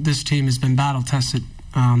adversity. This team has been battle tested.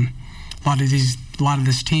 A lot of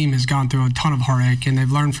this team has gone through a ton of heartache, and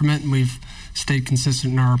they've learned from it, and we've stayed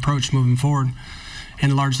consistent in our approach moving forward.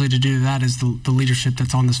 And largely to do that is the leadership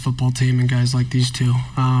that's on this football team and guys like these two.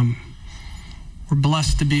 We're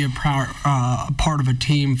blessed to be a part of a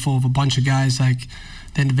team full of a bunch of guys like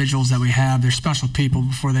the individuals that we have. They're special people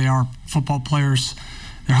before they are football players.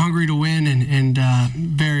 They're hungry to win and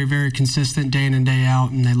very, very consistent day in and day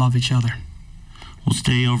out, and they love each other. We'll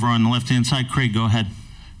stay over on the left-hand side. Craig, go ahead.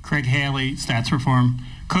 Craig Haley, Stats Reform.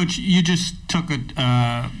 Coach, you just took an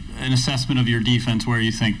assessment of your defense where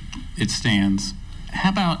you think it stands. How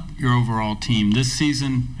about your overall team this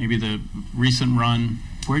season, maybe the recent run?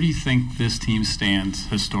 Where do you think this team stands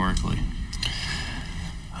historically?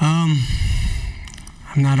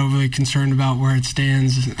 I'm not overly concerned about where it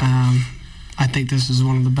stands. I think this is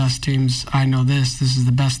one of the best teams. I know this is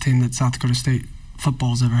the best team that South Dakota State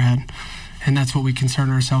football's ever had. And that's what we concern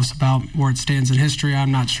ourselves about, where it stands in history.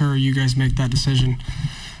 I'm not sure. You guys make that decision.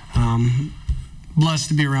 Blessed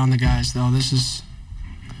to be around the guys, though. This is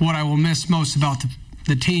what I will miss most about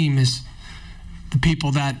the team is the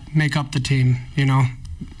people that make up the team,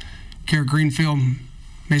 Garrett Greenfield,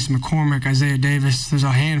 Mason McCormick, Isaiah Davis. There's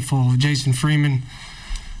a handful. Jason Freeman.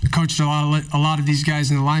 Coached a lot of these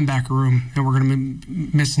guys in the linebacker room, and we're going to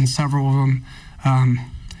be missing several of them.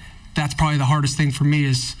 That's probably the hardest thing for me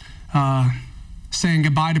is saying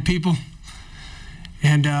goodbye to people,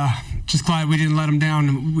 and just glad we didn't let them down.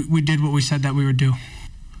 And we did what we said that we would do.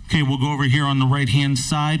 Okay, we'll go over here on the right-hand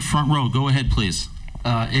side, front row. Go ahead, please.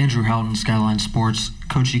 Andrew Howden, Skyline Sports.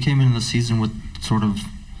 Coach, you came into the season with sort of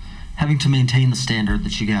having to maintain the standard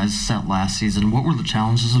that you guys set last season. What were the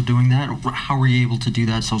challenges of doing that? How were you able to do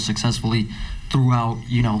that so successfully throughout,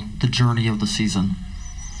 the journey of the season?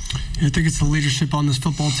 I think it's the leadership on this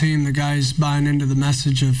football team, the guys buying into the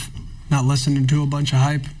message of not listening to a bunch of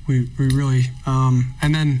hype. We really,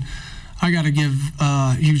 and then I got to give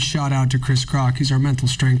a huge shout out to Chris Kroc. He's our mental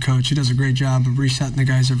strength coach. He does a great job of resetting the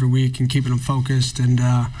guys every week and keeping them focused. And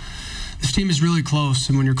this team is really close.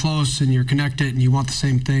 And when you're close and you're connected and you want the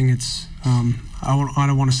same thing, it's I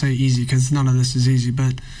don't want to say easy because none of this is easy,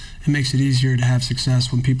 but it makes it easier to have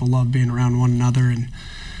success when people love being around one another. And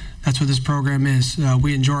that's what this program is.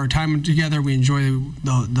 We enjoy our time together. We enjoy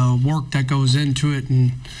the work that goes into it,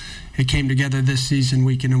 and it came together this season,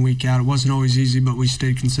 week in and week out. It wasn't always easy, but we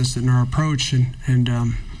stayed consistent in our approach, and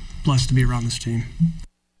blessed to be around this team.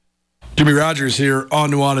 Jimmy Rogers here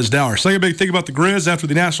on Nuanez Now. Our second big thing about the Grizz after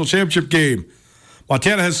the national championship game.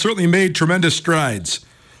 Montana has certainly made tremendous strides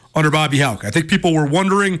under Bobby Hauck. I think people were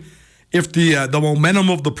wondering if the momentum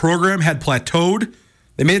of the program had plateaued.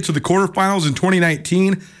 They made it to the quarterfinals in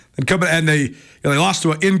 2019, and they lost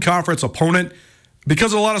to an in-conference opponent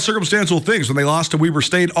because of a lot of circumstantial things. When they lost to Weber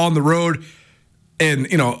State on the road in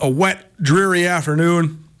a wet, dreary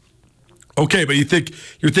afternoon. Okay, but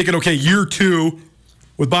you're thinking, okay, year two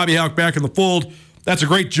with Bobby Hauck back in the fold, that's a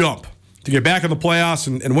great jump to get back in the playoffs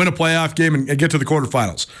and win a playoff game and get to the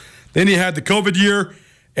quarterfinals. Then you had the COVID year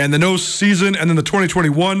and the no season, and then the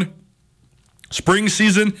 2021 spring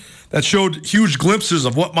season that showed huge glimpses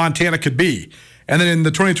of what Montana could be. And then in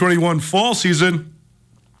the 2021 fall season,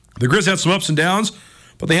 the Grizz had some ups and downs,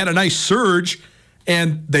 but they had a nice surge,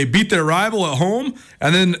 and they beat their rival at home,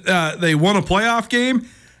 and then they won a playoff game,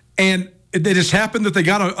 and it just happened that they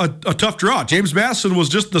got a tough draw. James Madison was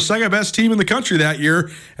just the second best team in the country that year,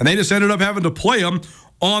 and they just ended up having to play them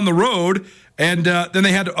on the road. And then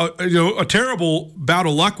they had a terrible bout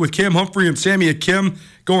of luck with Cam Humphrey and Sammy Akim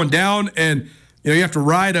going down, and you have to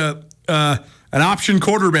ride an option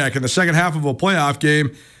quarterback in the second half of a playoff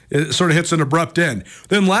game. It sort of hits an abrupt end.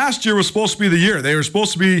 Then last year was supposed to be the year. They were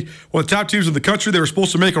supposed to be one of the top teams in the country. They were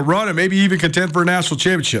supposed to make a run and maybe even contend for a national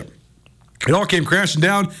championship. It all came crashing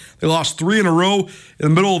down. They lost 3 in a row in the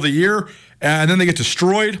middle of the year, and then they get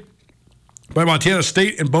destroyed by Montana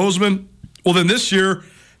State and Bozeman. Well, then this year,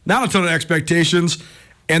 not a ton of expectations,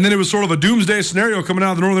 and then it was sort of a doomsday scenario coming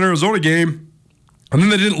out of the Northern Arizona game, and then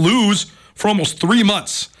they didn't lose for almost 3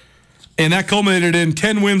 months, and that culminated in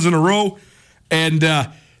 10 wins in a row. And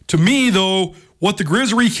to me, though, what the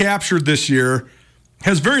Grizz recaptured this year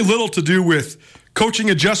has very little to do with coaching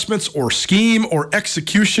adjustments or scheme or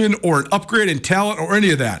execution or an upgrade in talent or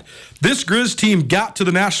any of that. This Grizz team got to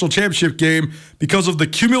the national championship game because of the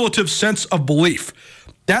cumulative sense of belief.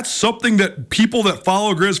 That's something that people that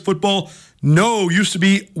follow Grizz football know used to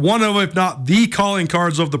be one of, if not the calling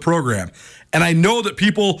cards of the program. And I know that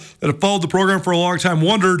people that have followed the program for a long time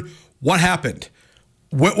wondered what happened.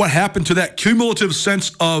 What happened to that cumulative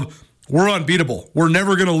sense of we're unbeatable. We're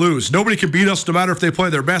never going to lose. Nobody can beat us no matter if they play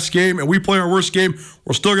their best game and we play our worst game.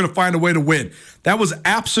 We're still going to find a way to win. That was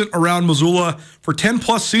absent around Missoula for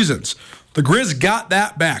 10-plus seasons. The Grizz got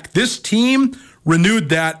that back. This team renewed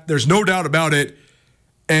that. There's no doubt about it.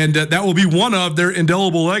 And that will be one of their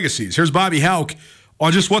indelible legacies. Here's Bobby Hauck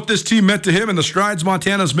on just what this team meant to him and the strides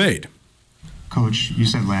Montana's made. Coach, you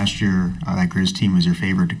said last year that Grizz team was your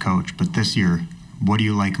favorite to coach, but this year, what do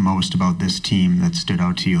you like most about this team that stood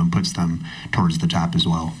out to you and puts them towards the top as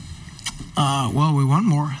well? Well, we won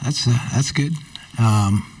more. That's good.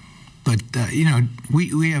 But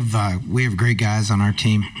we have great guys on our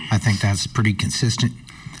team. I think that's pretty consistent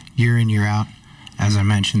year in, year out. As I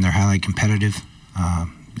mentioned, they're highly competitive.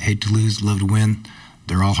 Hate to lose, love to win.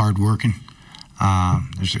 They're all hardworking.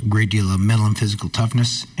 There's a great deal of mental and physical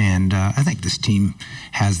toughness, and I think this team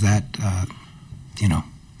has that,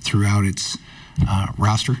 throughout its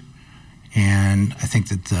roster. And I think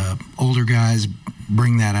that the older guys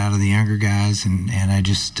bring that out of the younger guys, and I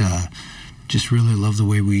just really love the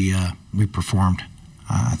way we performed.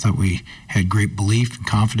 I thought we had great belief and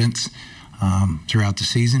confidence throughout the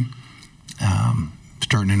season,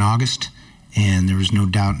 starting in August, and there was no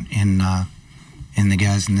doubt in the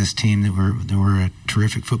guys in this team that we're a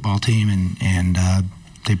terrific football team, and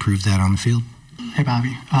they proved that on the field. Hey,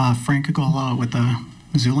 Bobby. Frank Agola with the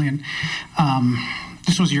Missoulian.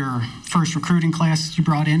 This was your first recruiting class you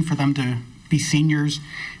brought in for them to be seniors.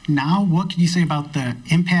 Now, what can you say about the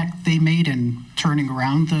impact they made in turning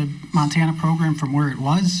around the Montana program from where it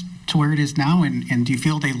was to where it is now? And do you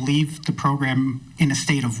feel they leave the program in a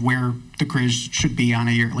state of where the Grizz should be on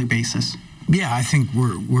a yearly basis? Yeah, I think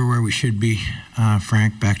we're where we should be,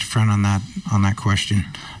 Frank. Back to front on that question.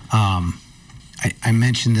 I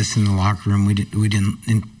mentioned this in the locker room. We didn't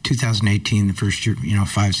in 2018, the first year,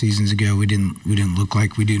 5 seasons ago. We didn't look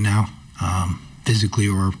like we do now, physically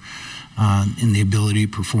or in the ability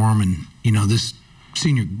to perform. And this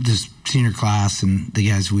senior class and the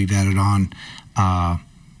guys we've added on.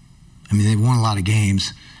 They won a lot of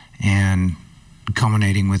games, and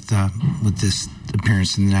culminating with this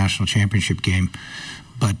appearance in the national championship game.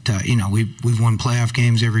 But we've won playoff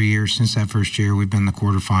games every year since that first year. We've been in the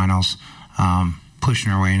quarterfinals.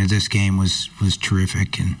 Pushing our way into this game was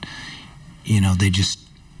terrific, and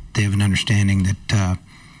they have an understanding that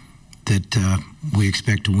we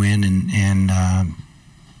expect to win, and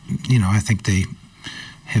I think they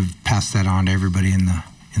have passed that on to everybody in the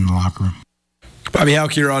locker room. Bobby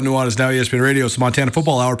Houck here on Nuanez Now, ESPN Radio. It's the Montana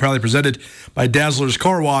Football Hour, proudly presented by Dazzler's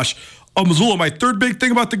Car Wash of Missoula. My third big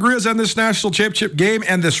thing about the Grizz and this national championship game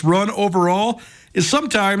and this run overall is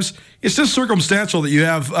sometimes it's just circumstantial that you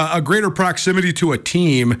have a greater proximity to a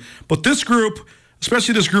team. But this group,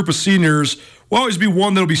 especially this group of seniors, will always be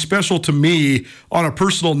one that will be special to me on a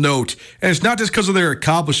personal note. And it's not just because of their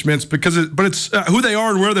accomplishments, but it's who they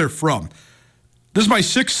are and where they're from. This is my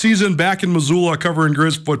 6th season back in Missoula covering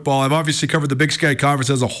Grizz football. I've obviously covered the Big Sky Conference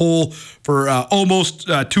as a whole for almost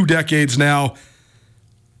 2 decades now.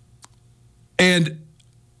 And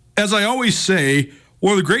as I always say,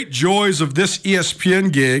 one of the great joys of this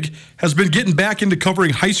ESPN gig has been getting back into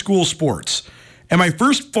covering high school sports. And my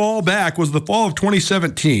first fall back was the fall of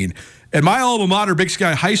 2017. And my alma mater, Big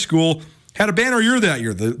Sky High School, had a banner year that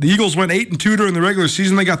year. The Eagles went 8-2 during the regular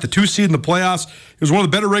season. They got the 2 seed in the playoffs. It was one of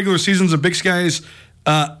the better regular seasons in Big Sky's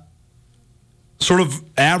sort of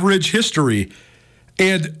average history.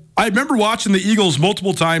 And I remember watching the Eagles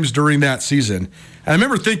multiple times during that season. And I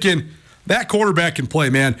remember thinking, that quarterback can play,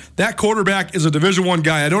 man. That quarterback is a Division I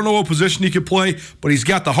guy. I don't know what position he can play, but he's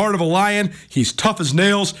got the heart of a lion. He's tough as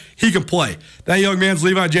nails. He can play. That young man's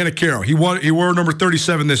Levi Janicaro. He wore number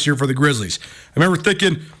 37 this year for the Grizzlies. I remember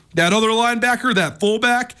thinking, that other linebacker, that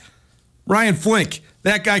fullback, Ryan Flink,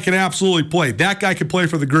 that guy can absolutely play. That guy can play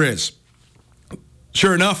for the Grizz.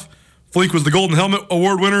 Sure enough, Flink was the Golden Helmet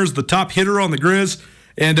Award winner, the top hitter on the Grizz,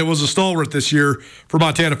 and it was a stalwart this year for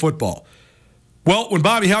Montana football. Well, when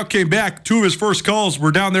Bobby Houck came back, 2 of his first calls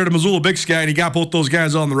were down there to Missoula Big Sky, and he got both those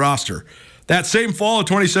guys on the roster. That same fall of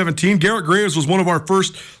 2017, Garrett Graves was one of our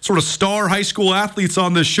first sort of star high school athletes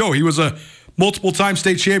on this show. He was a multiple-time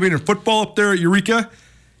state champion in football up there at Eureka.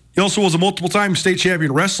 He also was a multiple-time state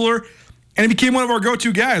champion wrestler, and he became one of our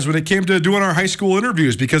go-to guys when it came to doing our high school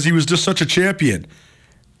interviews because he was just such a champion.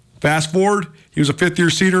 Fast forward, he was a 5th-year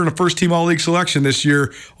senior and a first-team All-League selection this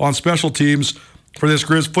year on special teams for this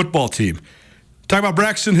Grizz football team. Talk about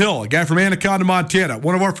Braxton Hill, a guy from Anaconda, Montana.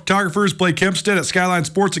 One of our photographers, Blake Hempstead at Skyline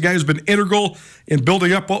Sports, a guy who's been integral in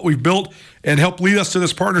building up what we've built and helped lead us to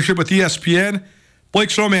this partnership with ESPN.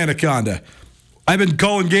 Blake's from Anaconda. I've been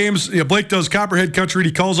calling games. Blake does Copperhead Country, and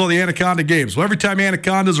he calls all the Anaconda games. Well, every time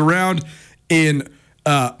Anaconda's around in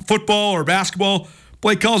football or basketball,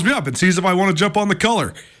 Blake calls me up and sees if I want to jump on the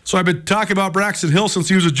color. So I've been talking about Braxton Hill since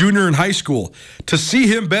he was a junior in high school. To see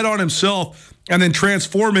him bet on himself and then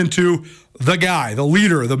transform into the guy, the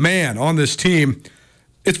leader, the man on this team,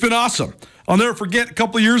 it's been awesome. I'll never forget a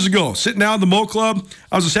couple of years ago, sitting down at the Mo Club,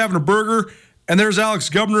 I was just having a burger, and there's Alex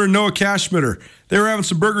Gubner and Noah Cashmitter. They were having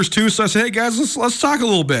some burgers too, so I said, hey guys, let's talk a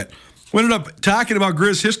little bit. We ended up talking about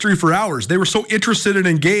Grizz history for hours. They were so interested and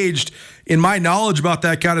engaged in my knowledge about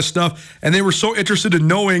that kind of stuff, and they were so interested in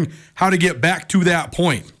knowing how to get back to that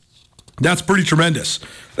point. That's pretty tremendous.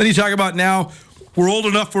 Then you talk about now, we're old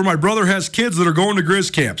enough where my brother has kids that are going to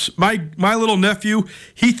Grizz camps. My little nephew,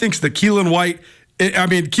 he thinks that Keelan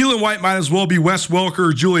White might as well be Wes Welker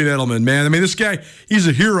or Julian Edelman, man. I mean, this guy, he's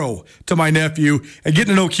a hero to my nephew. And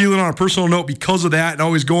getting to know Keelan on a personal note because of that and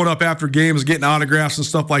always going up after games, getting autographs and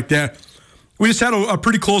stuff like that. We just had a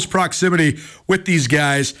pretty close proximity with these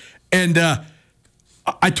guys. And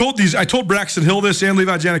I told Braxton Hill this and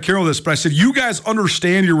Levi Janicaro this, but I said, you guys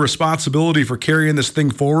understand your responsibility for carrying this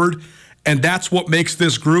thing forward. And that's what makes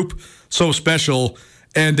this group so special.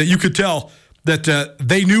 And you could tell that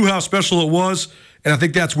they knew how special it was. And I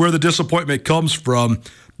think that's where the disappointment comes from.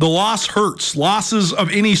 The loss hurts. Losses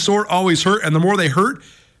of any sort always hurt. And the more they hurt,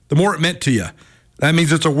 the more it meant to you. That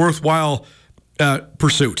means it's a worthwhile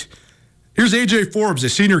pursuit. Here's A.J. Forbes, a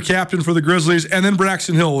senior captain for the Grizzlies, and then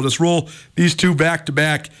Braxton Hill. We'll just roll these two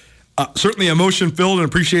back-to-back. Certainly emotion-filled, and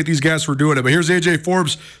appreciate these guys for doing it. But here's A.J.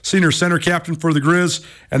 Forbes, senior center captain for the Grizz,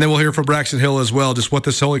 and then we'll hear from Braxton Hill as well, just what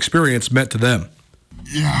this whole experience meant to them.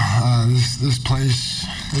 Yeah, this place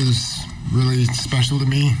is really special to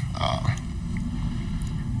me.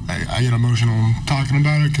 I get emotional talking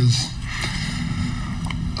about it because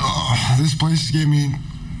this place gave me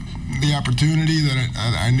the opportunity that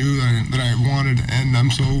I knew that I wanted, and I'm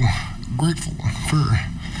so grateful for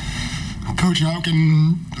Coach Houck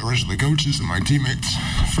and the rest of the coaches and my teammates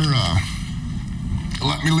for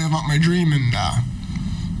letting me live out my dream, and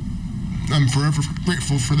I'm forever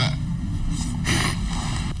grateful for that.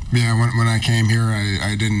 Yeah, when I came here,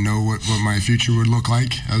 I didn't know what my future would look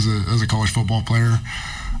like as a college football player.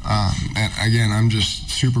 And again, I'm just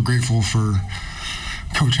super grateful for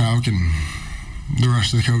Coach Houck and the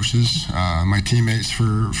rest of the coaches, my teammates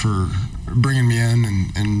for bringing me in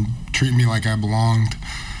and treating me like I belonged.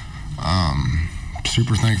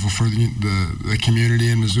 Super thankful for the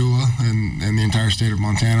community in Missoula and the entire state of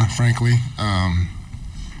Montana, frankly.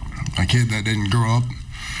 A kid that didn't grow up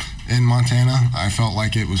in Montana, I felt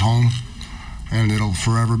like it was home, and it'll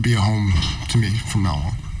forever be a home to me from now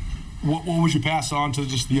on. What would you pass on to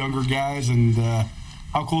just the younger guys, and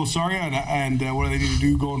how close are you, and what do they need to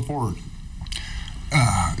do going forward?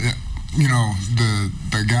 You know,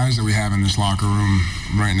 the guys that we have in this locker room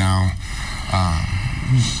right now,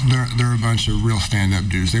 they're a bunch of real stand-up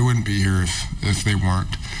dudes. They wouldn't be here if they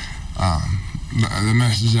weren't. The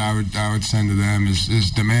message I would send to them is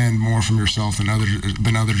demand more from yourself than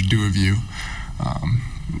others do of you.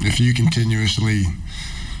 If you continuously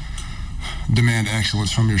demand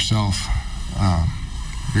excellence from yourself,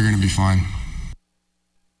 you're going to be fine.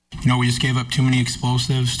 You know, we just gave up too many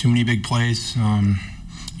explosives, too many big plays.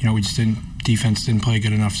 You know, defense didn't play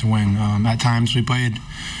good enough to win. At times we played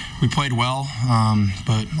well,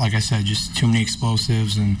 but like I said, just too many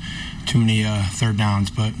explosives and too many third downs.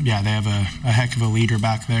 But yeah, they have a heck of a leader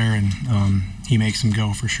back there, and he makes them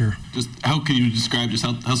go for sure. Just how can you describe just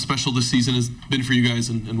how special this season has been for you guys,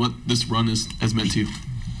 and what this run has meant to you?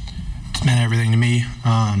 It's meant everything to me.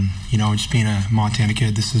 You know, just being a Montana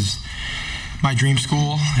kid, this is my dream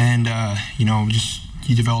school, and you know, just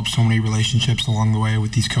you develop so many relationships along the way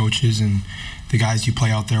with these coaches and the guys you play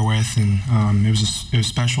out there with, and it was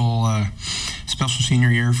special senior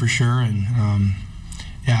year for sure, and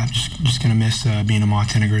yeah, I'm just gonna miss being a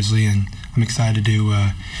Montana Grizzly, and I'm excited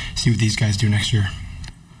to see what these guys do next year.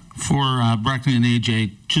 For Braxton and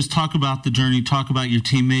AJ, just talk about the journey, talk about your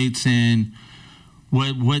teammates, and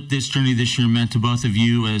what this journey this year meant to both of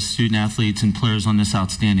you as student athletes and players on this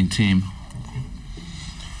outstanding team.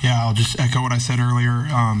 Yeah, I'll just echo what I said earlier.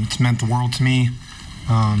 It's meant the world to me.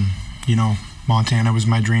 You know, Montana was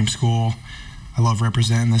my dream school. I love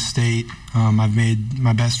representing this state. I've made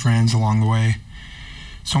my best friends along the way.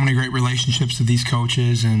 So many great relationships with these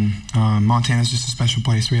coaches, and Montana's just a special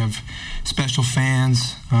place. We have special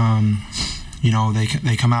fans. You know,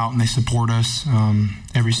 they come out and they support us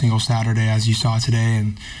every single Saturday, as you saw today.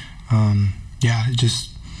 And yeah, it's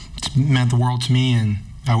meant the world to me, and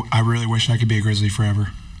I really wish I could be a Grizzly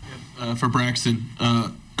forever. For Braxton,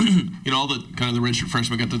 you know, all the kind of the redshirt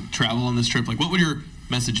freshmen got to travel on this trip. Like, what would your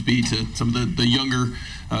message be to some of the younger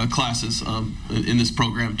classes in this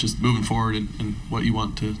program, just moving forward, and what you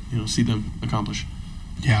want to see them accomplish?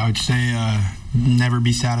 Yeah, I would say never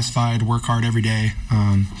be satisfied. Work hard every day.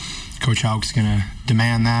 Coach Houck's going to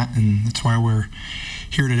demand that, and that's why we're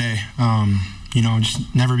here today. You know,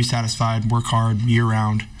 just never be satisfied. Work hard year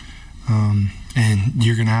round. And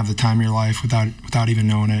you're going to have the time of your life without even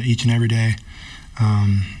knowing it each and every day.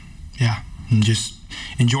 Yeah, and just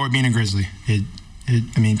enjoy being a Grizzly.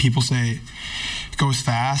 I mean, people say it goes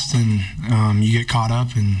fast, and you get caught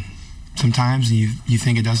up, and sometimes you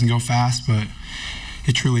think it doesn't go fast, but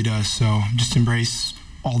it truly does. So just embrace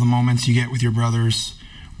all the moments you get with your brothers,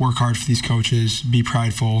 work hard for these coaches, be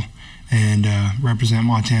prideful, and represent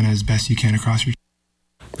Montana as best you can across your.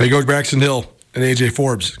 There you go, Braxton Hill and A.J.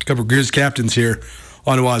 Forbes, a couple of Grizz captains here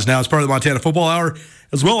on Nuanez Now. It's part of the Montana Football Hour,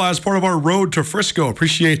 as well as part of our road to Frisco.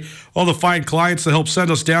 Appreciate all the fine clients that help send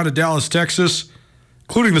us down to Dallas, Texas,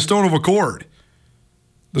 including the Stone of Accord.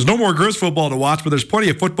 There's no more Grizz football to watch, but there's plenty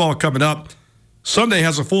of football coming up. Sunday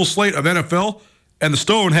has a full slate of NFL, and the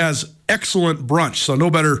Stone has excellent brunch, so no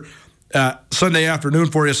better Sunday afternoon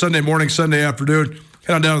for you. Sunday morning, Sunday afternoon,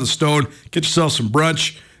 head on down to the Stone, get yourself some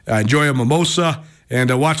brunch, enjoy a mimosa, and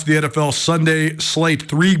watch the NFL Sunday slate.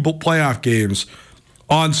 3 playoff games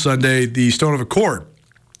on Sunday. The Stone of Accord,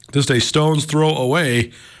 just a stone's throw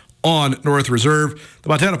away on North Reserve. The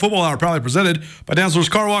Montana Football Hour proudly presented by Dazzler's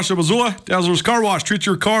Car Wash of Missoula. Dazzler's Car Wash, treat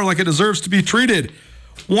your car like it deserves to be treated.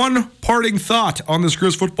 One parting thought on this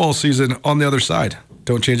Grizz football season on the other side.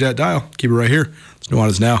 Don't change that dial. Keep it right here. It's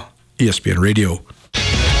Nuanez Now, ESPN Radio.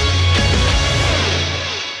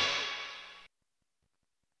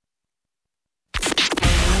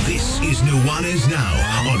 This is Nuanez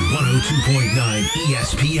Now on 102.9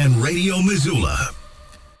 ESPN Radio Missoula.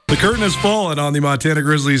 The curtain has fallen on the Montana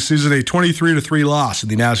Grizzlies season, a 23-3 loss in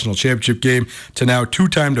the national championship game to now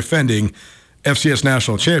two-time defending FCS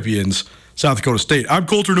national champions, South Dakota State. I'm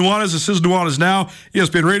Colter Nuanez. This is Nuanez Now,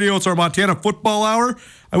 ESPN Radio. It's our Montana Football Hour.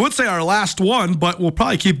 I would say our last one, but we'll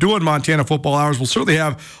probably keep doing Montana Football Hours. We'll certainly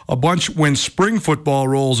have a bunch when spring football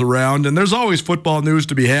rolls around, and there's always football news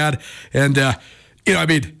to be had. And,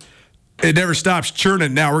 it never stops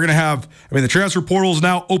churning. Now we're going to have, the transfer portal is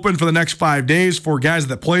now open for the next 5 days for guys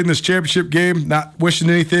that played in this championship game. Not wishing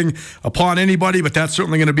anything upon anybody, but that's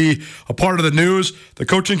certainly going to be a part of the news. The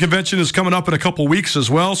coaching convention is coming up in a couple weeks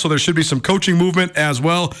as well, so there should be some coaching movement as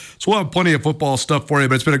well. So we'll have plenty of football stuff for you,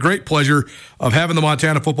 but it's been a great pleasure of having the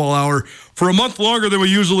Montana Football Hour for a month longer than we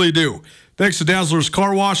usually do. Thanks to Dazzler's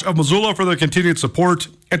Car Wash of Missoula for their continued support,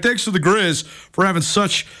 and thanks to the Grizz for having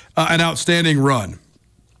such an outstanding run.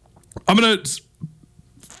 I'm going to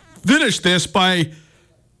finish this by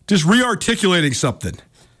just re-articulating something.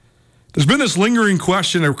 There's been this lingering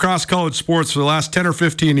question across college sports for the last 10 or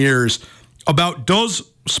 15 years about, does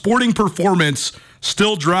sporting performance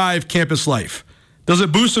still drive campus life? Does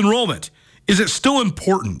it boost enrollment? Is it still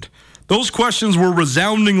important? Those questions were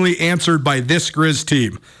resoundingly answered by this Grizz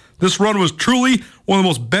team. This run was truly one of the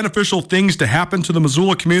most beneficial things to happen to the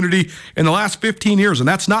Missoula community in the last 15 years, and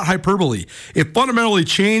that's not hyperbole. It fundamentally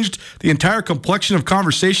changed the entire complexion of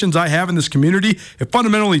conversations I have in this community. It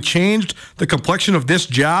fundamentally changed the complexion of this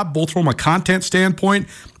job, both from a content standpoint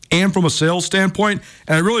and from a sales standpoint.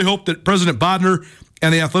 And I really hope that President Bodner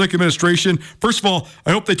and the athletic administration, first of all,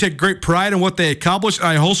 I hope they take great pride in what they accomplished.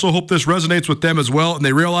 I also hope this resonates with them as well, and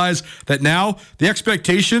they realize that now the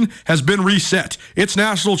expectation has been reset. It's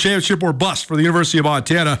national championship or bust for the University of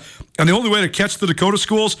Montana, and the only way to catch the Dakota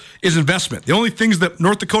schools is investment. The only things that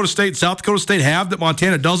North Dakota State and South Dakota State have that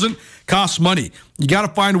Montana doesn't costs money. You got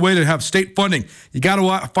to find a way to have state funding. You got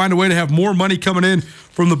to find a way to have more money coming in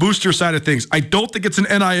from the booster side of things. I don't think it's an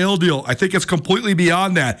NIL deal. I think it's completely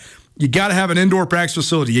beyond that. You got to have an indoor practice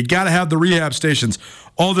facility. You got to have the rehab stations,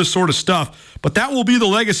 all this sort of stuff. But that will be the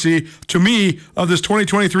legacy, to me, of this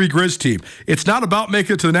 2023 Grizz team. It's not about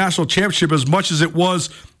making it to the national championship as much as it was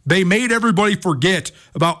they made everybody forget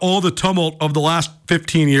about all the tumult of the last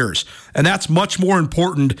 15 years. And that's much more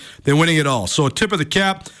important than winning it all. So a tip of the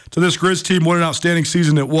cap to this Grizz team. What an outstanding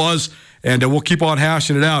season it was. And we'll keep on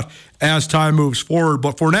hashing it out as time moves forward.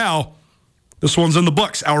 But for now, this one's in the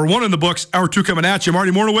books. Hour one in the books. Hour two coming at you.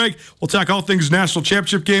 Marty Mornaweg. We'll talk all things national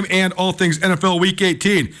championship game and all things NFL Week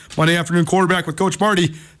 18. Monday afternoon quarterback with Coach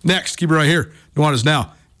Marty. Next, keep it right here. Nuanez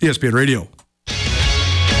Now, ESPN Radio.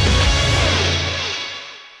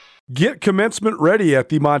 Get commencement ready at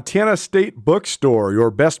the Montana State Bookstore, your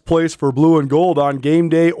best place for blue and gold on game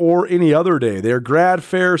day or any other day. Their grad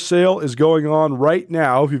fair sale is going on right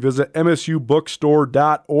now if you visit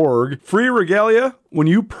msubookstore.org. Free regalia when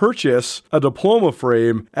you purchase a diploma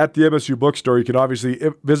frame at the MSU Bookstore. You can obviously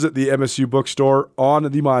visit the MSU Bookstore on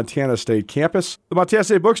the Montana State campus. The Montana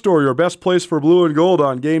State Bookstore, your best place for blue and gold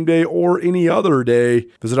on game day or any other day.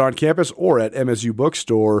 Visit on campus or at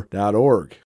msubookstore.org.